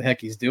doesn't know what the heck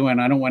he's doing.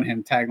 I don't want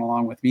him tagging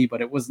along with me.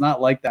 But it was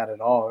not like that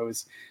at all. It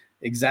was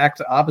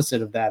exact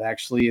opposite of that.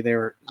 Actually, they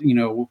were, you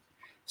know,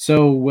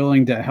 so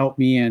willing to help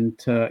me and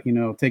to, you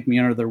know, take me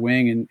under their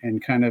wing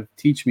and kind of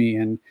teach me.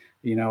 And,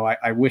 you know,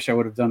 I wish I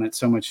would have done it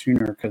so much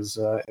sooner, because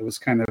it was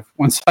kind of,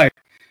 once I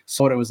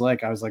saw what it was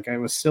like, I was like, it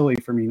was silly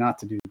for me not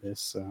to do this.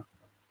 So.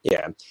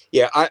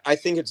 Yeah. I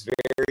think it's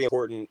very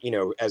important, you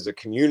know, as a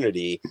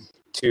community,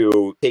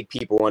 to take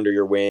people under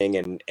your wing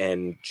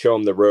and show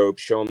them the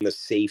ropes, show them the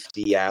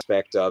safety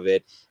aspect of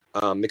it.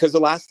 Because the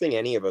last thing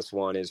any of us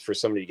want is for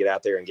somebody to get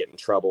out there and get in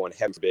trouble, and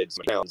heaven forbid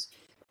somebody else.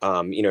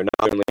 You know,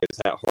 not only is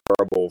that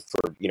horrible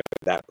for, you know,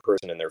 that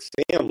person and their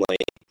family,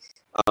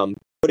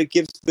 but it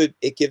gives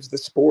the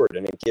sport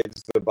and it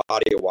gives the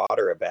body of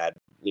water a bad,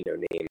 you know,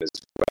 name as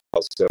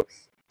well. So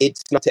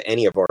it's not to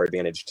any of our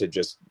advantage to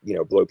just, you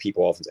know, blow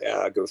people off and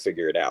say, go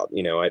figure it out.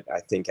 You know, I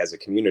think as a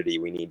community,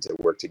 we need to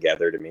work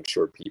together to make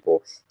sure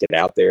people get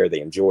out there,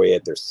 they enjoy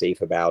it, they're safe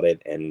about it.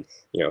 And,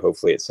 you know,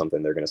 hopefully it's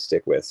something they're going to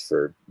stick with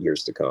for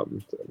years to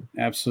come. So.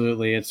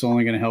 Absolutely. It's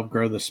only going to help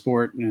grow the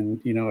sport.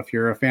 And, you know, if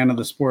you're a fan of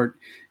the sport,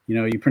 you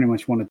know, you pretty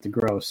much want it to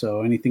grow.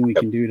 So anything we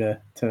can do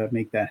to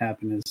make that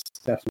happen is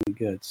definitely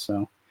good.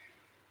 So,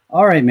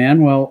 all right,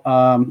 man. Well,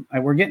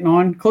 we're getting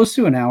on close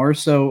to an hour.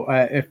 So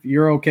if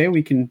you're okay,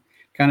 we can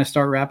kind of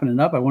start wrapping it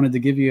up. I wanted to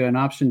give you an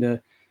option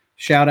to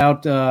shout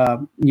out,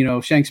 you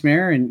know, Shanks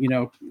Mare, and, you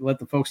know, let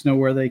the folks know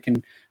where they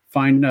can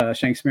find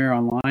Shanks Mare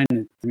online.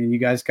 I mean, you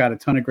guys got a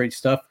ton of great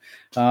stuff.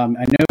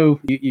 I know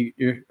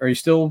are you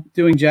still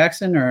doing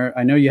Jackson, or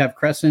I know you have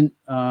Crescent.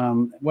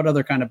 What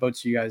other kind of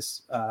boats do you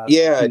guys?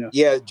 Yeah.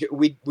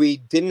 We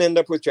didn't end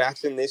up with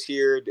Jackson this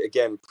year.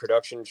 Again,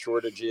 production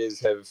shortages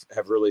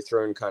have really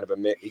thrown kind of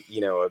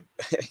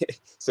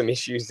some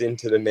issues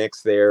into the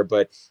mix there.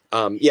 But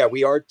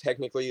we are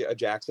technically a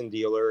Jackson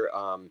dealer.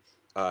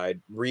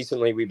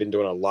 Recently we've been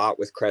doing a lot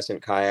with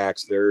Crescent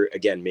kayaks. They're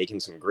again making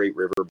some great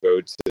river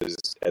boats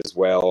as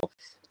well.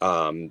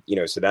 You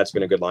know, so that's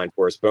been a good line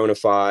for us.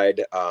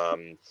 Bonafide,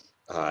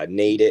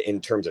 native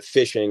in terms of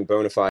fishing,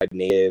 Bonafide,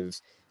 native.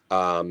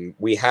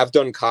 We have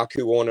done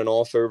Kaku on and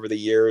off over the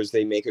years.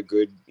 They make a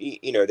good,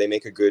 you know,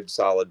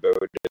 solid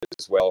boat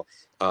as well.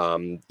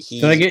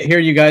 Did I hear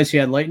you guys? You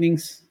had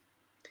Lightnings?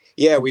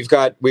 Yeah, we've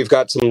got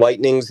some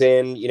Lightnings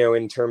in, you know,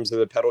 in terms of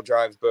the pedal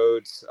drive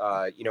boats.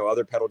 You know,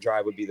 other pedal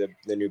drive would be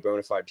the new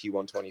Bonafide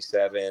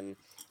P127.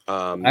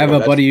 I have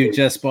a buddy who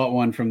just bought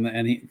one from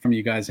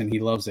you guys, and he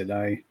loves it.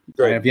 I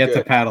have yet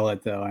to paddle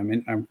it though.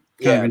 I'm kind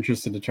of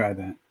interested to try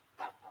that.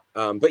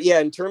 But yeah,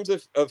 in terms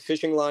of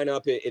fishing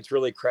lineup, it's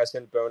really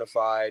Crescent,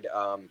 Bonafide.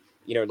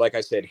 You know, like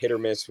I said, hit or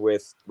miss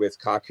with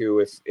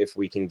Kaku. If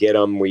we can get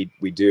them, we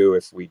do.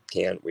 If we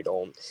can't, we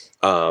don't.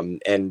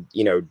 And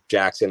you know,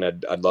 Jackson,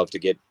 I'd love to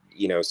get,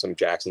 you know, some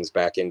Jacksons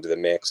back into the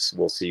mix.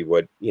 We'll see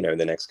what, you know,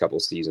 the next couple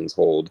seasons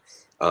hold.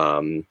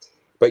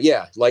 But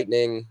yeah,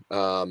 Lightning.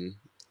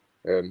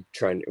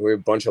 We're a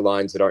bunch of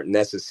lines that aren't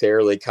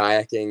necessarily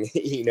kayaking,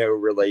 you know,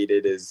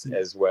 related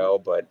as well.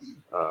 But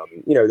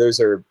you know, those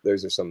are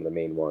some of the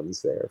main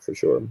ones there for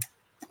sure.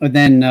 And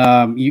then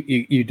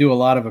you do a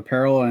lot of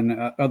apparel and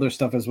other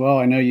stuff as well.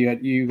 I know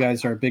you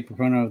guys are a big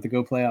proponent of the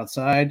Go Play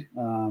Outside.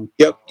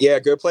 Yep. Yeah.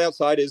 Go Play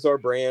Outside is our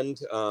brand.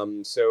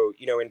 So,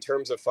 you know, in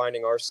terms of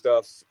finding our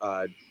stuff,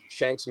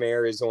 Shanks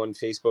Mare is on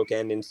Facebook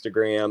and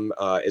Instagram,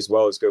 as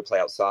well as Go Play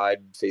Outside,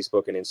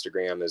 Facebook and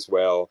Instagram as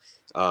well.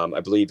 I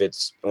believe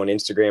it's on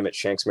Instagram at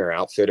Shanks Mare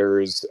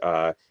Outfitters,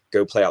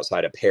 Go Play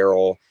Outside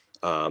Apparel.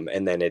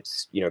 And then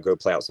it's, you know, Go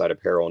Play Outside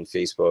Apparel on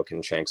Facebook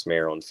and Shanks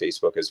Mare on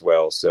Facebook as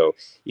well. So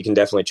you can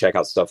definitely check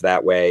out stuff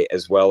that way,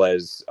 as well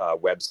as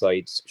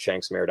websites,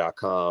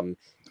 shanksmare.com,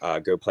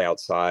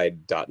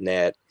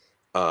 goplayoutside.net.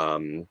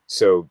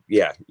 So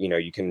yeah, you know,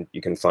 you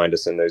can find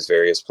us in those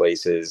various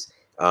places.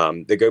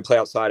 The Go Play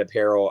Outside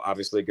apparel,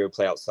 obviously Go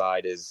Play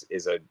Outside is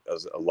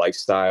a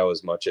lifestyle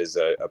as much as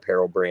a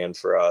apparel brand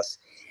for us.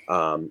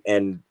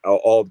 And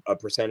a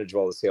percentage of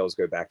all the sales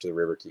go back to the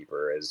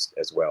Riverkeeper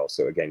as well.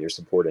 So again, you're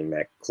supporting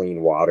that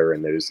clean water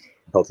and those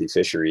healthy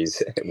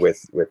fisheries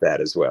with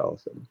that as well.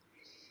 So.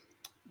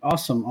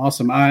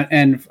 Awesome.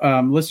 And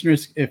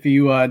listeners, if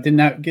you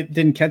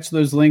didn't catch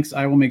those links,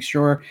 I will make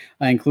sure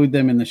I include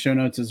them in the show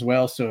notes as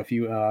well. So if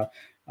you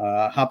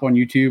hop on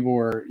YouTube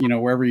or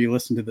wherever you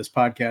listen to this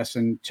podcast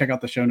and check out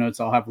the show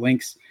notes, I'll have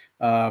links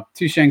to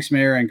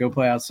Shanksmere and Go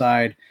Play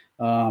Outside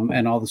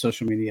and all the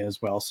social media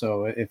as well.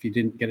 So if you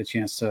didn't get a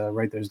chance to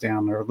write those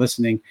down or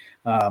listening,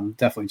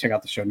 definitely check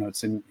out the show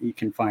notes and you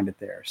can find it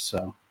there.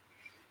 So.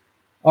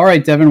 All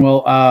right, Devin.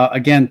 Well,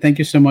 again, thank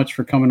you so much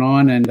for coming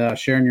on and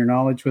sharing your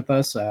knowledge with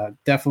us.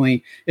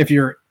 Definitely, if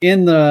you're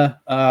in the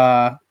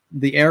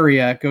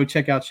area, go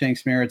check out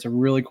Shanksmere. It's a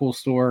really cool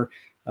store.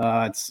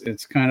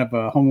 It's kind of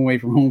a home away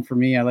from home for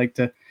me. I like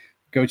to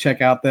go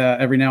check out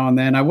every now and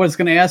then. I was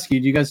going to ask you,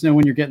 do you guys know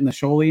when you're getting the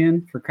shoalie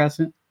in for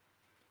Crescent?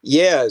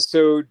 Yeah,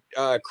 so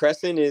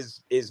Crescent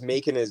is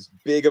making as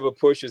big of a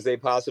push as they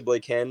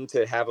possibly can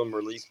to have them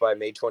released by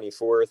May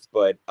 24th.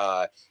 But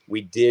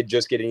we did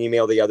just get an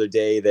email the other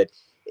day that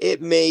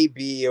it may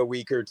be a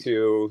week or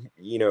two,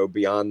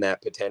 beyond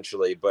that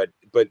potentially. But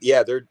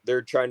yeah,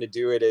 they're trying to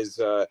do it as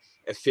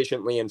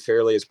efficiently and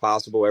fairly as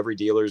possible. Every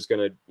dealer is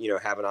going to,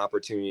 have an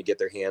opportunity to get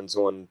their hands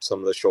on some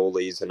of the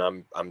shoalies,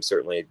 and I'm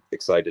certainly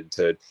excited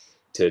to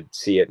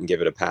see it and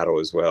give it a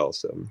paddle as well.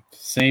 So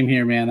same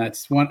here, man.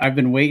 That's one I've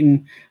been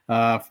waiting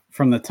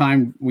from the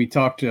time we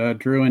talked to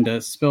Drew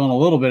into spilling a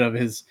little bit of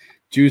his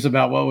juice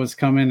about what was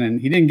coming, and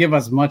he didn't give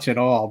us much at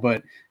all,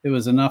 but it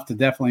was enough to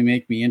definitely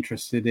make me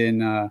interested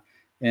in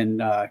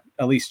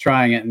at least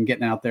trying it and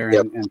getting out there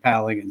and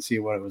paddling and see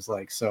what it was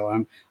like.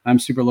 So I'm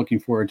super looking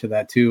forward to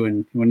that too.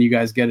 And when you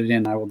guys get it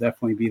in, I will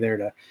definitely be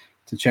there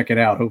to check it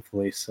out,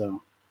 hopefully.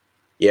 So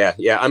yeah.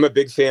 I'm a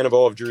big fan of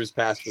all of Drew's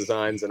past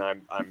designs, and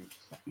I'm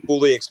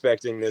fully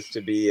expecting this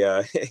to be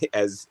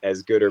as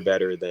good or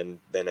better than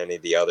any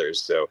of the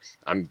others. So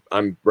I'm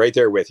right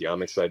there with you.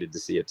 I'm excited to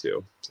see it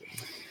too. So.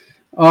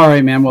 All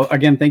right, man. Well,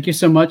 again, thank you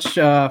so much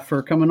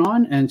for coming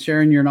on and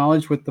sharing your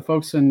knowledge with the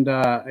folks. And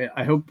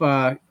I hope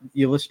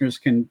you listeners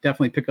can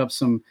definitely pick up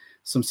some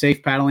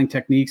safe paddling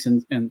techniques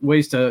and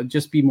ways to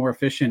just be more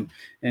efficient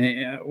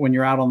when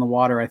you're out on the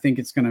water. I think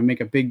it's going to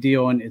make a big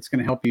deal, and it's going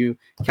to help you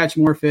catch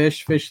more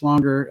fish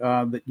longer.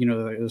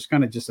 There's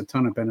kind of just a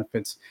ton of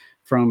benefits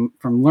from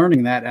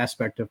learning that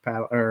aspect of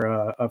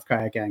of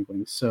kayak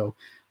angling. So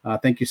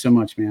thank you so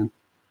much, man.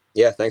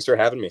 Yeah, thanks for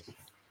having me.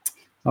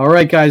 All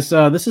right, guys,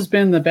 this has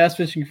been the Bass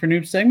Fishing for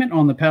Noobs segment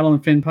on the Paddle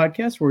and Fin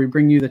podcast, where we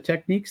bring you the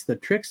techniques, the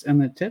tricks, and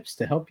the tips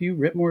to help you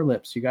rip more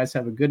lips. You guys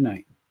have a good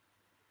night.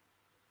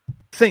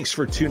 Thanks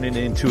for tuning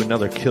in to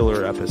another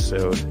killer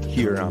episode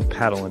here on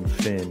Paddle and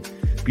Fin.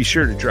 Be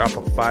sure to drop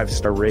a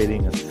 5-star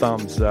rating, a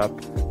thumbs up,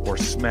 or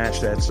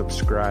smash that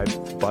subscribe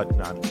button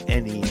on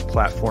any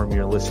platform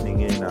you're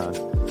listening in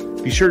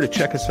on. Be sure to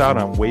check us out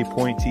on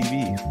Waypoint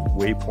TV,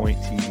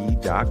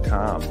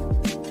 waypointtv.com.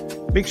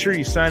 Make sure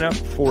you sign up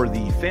for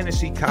the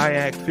Fantasy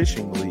Kayak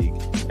Fishing League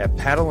at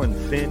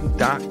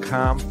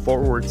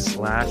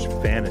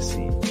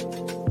paddleandfin.com/fantasy.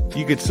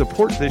 You can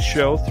support this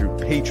show through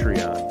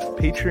Patreon,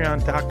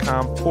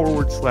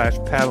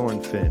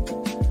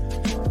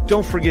 patreon.com/paddleandfin.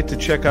 Don't forget to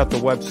check out the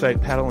website,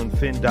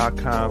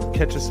 paddleandfin.com.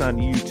 Catch us on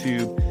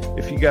YouTube.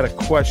 If you got a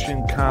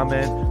question,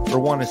 comment, or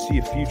want to see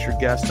a future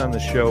guest on the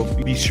show,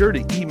 be sure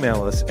to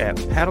email us at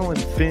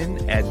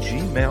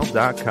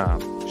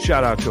paddleandfin@gmail.com.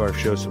 Shout out to our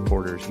show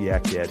supporters,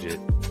 Yak Gadget.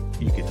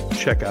 You can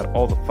check out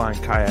all the fine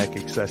kayak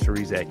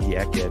accessories at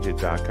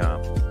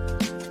yakgadget.com.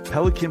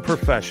 Pelican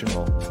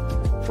Professional.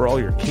 For all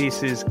your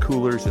cases,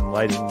 coolers, and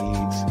lighting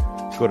needs,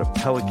 go to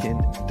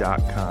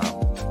pelican.com.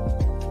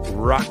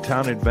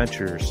 Rocktown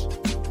Adventures,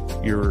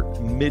 your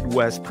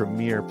Midwest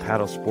premier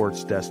paddle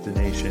sports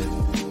destination.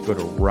 Go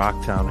to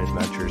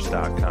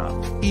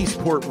rocktownadventures.com.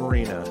 Eastport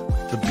Marina,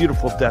 the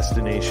beautiful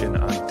destination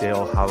on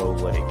Dale Hollow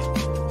Lake.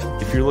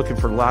 If you're looking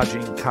for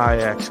lodging,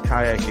 kayaks,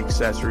 kayak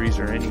accessories,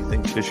 or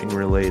anything fishing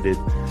related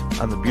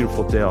on the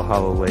beautiful Dale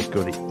Hollow Lake,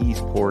 go to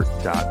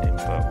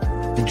eastport.info.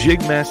 And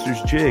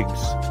Jigmasters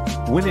Jigs.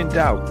 When in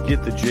doubt,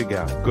 get the jig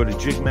out. Go to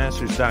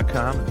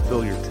jigmasters.com and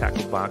fill your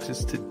tackle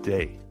boxes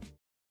today.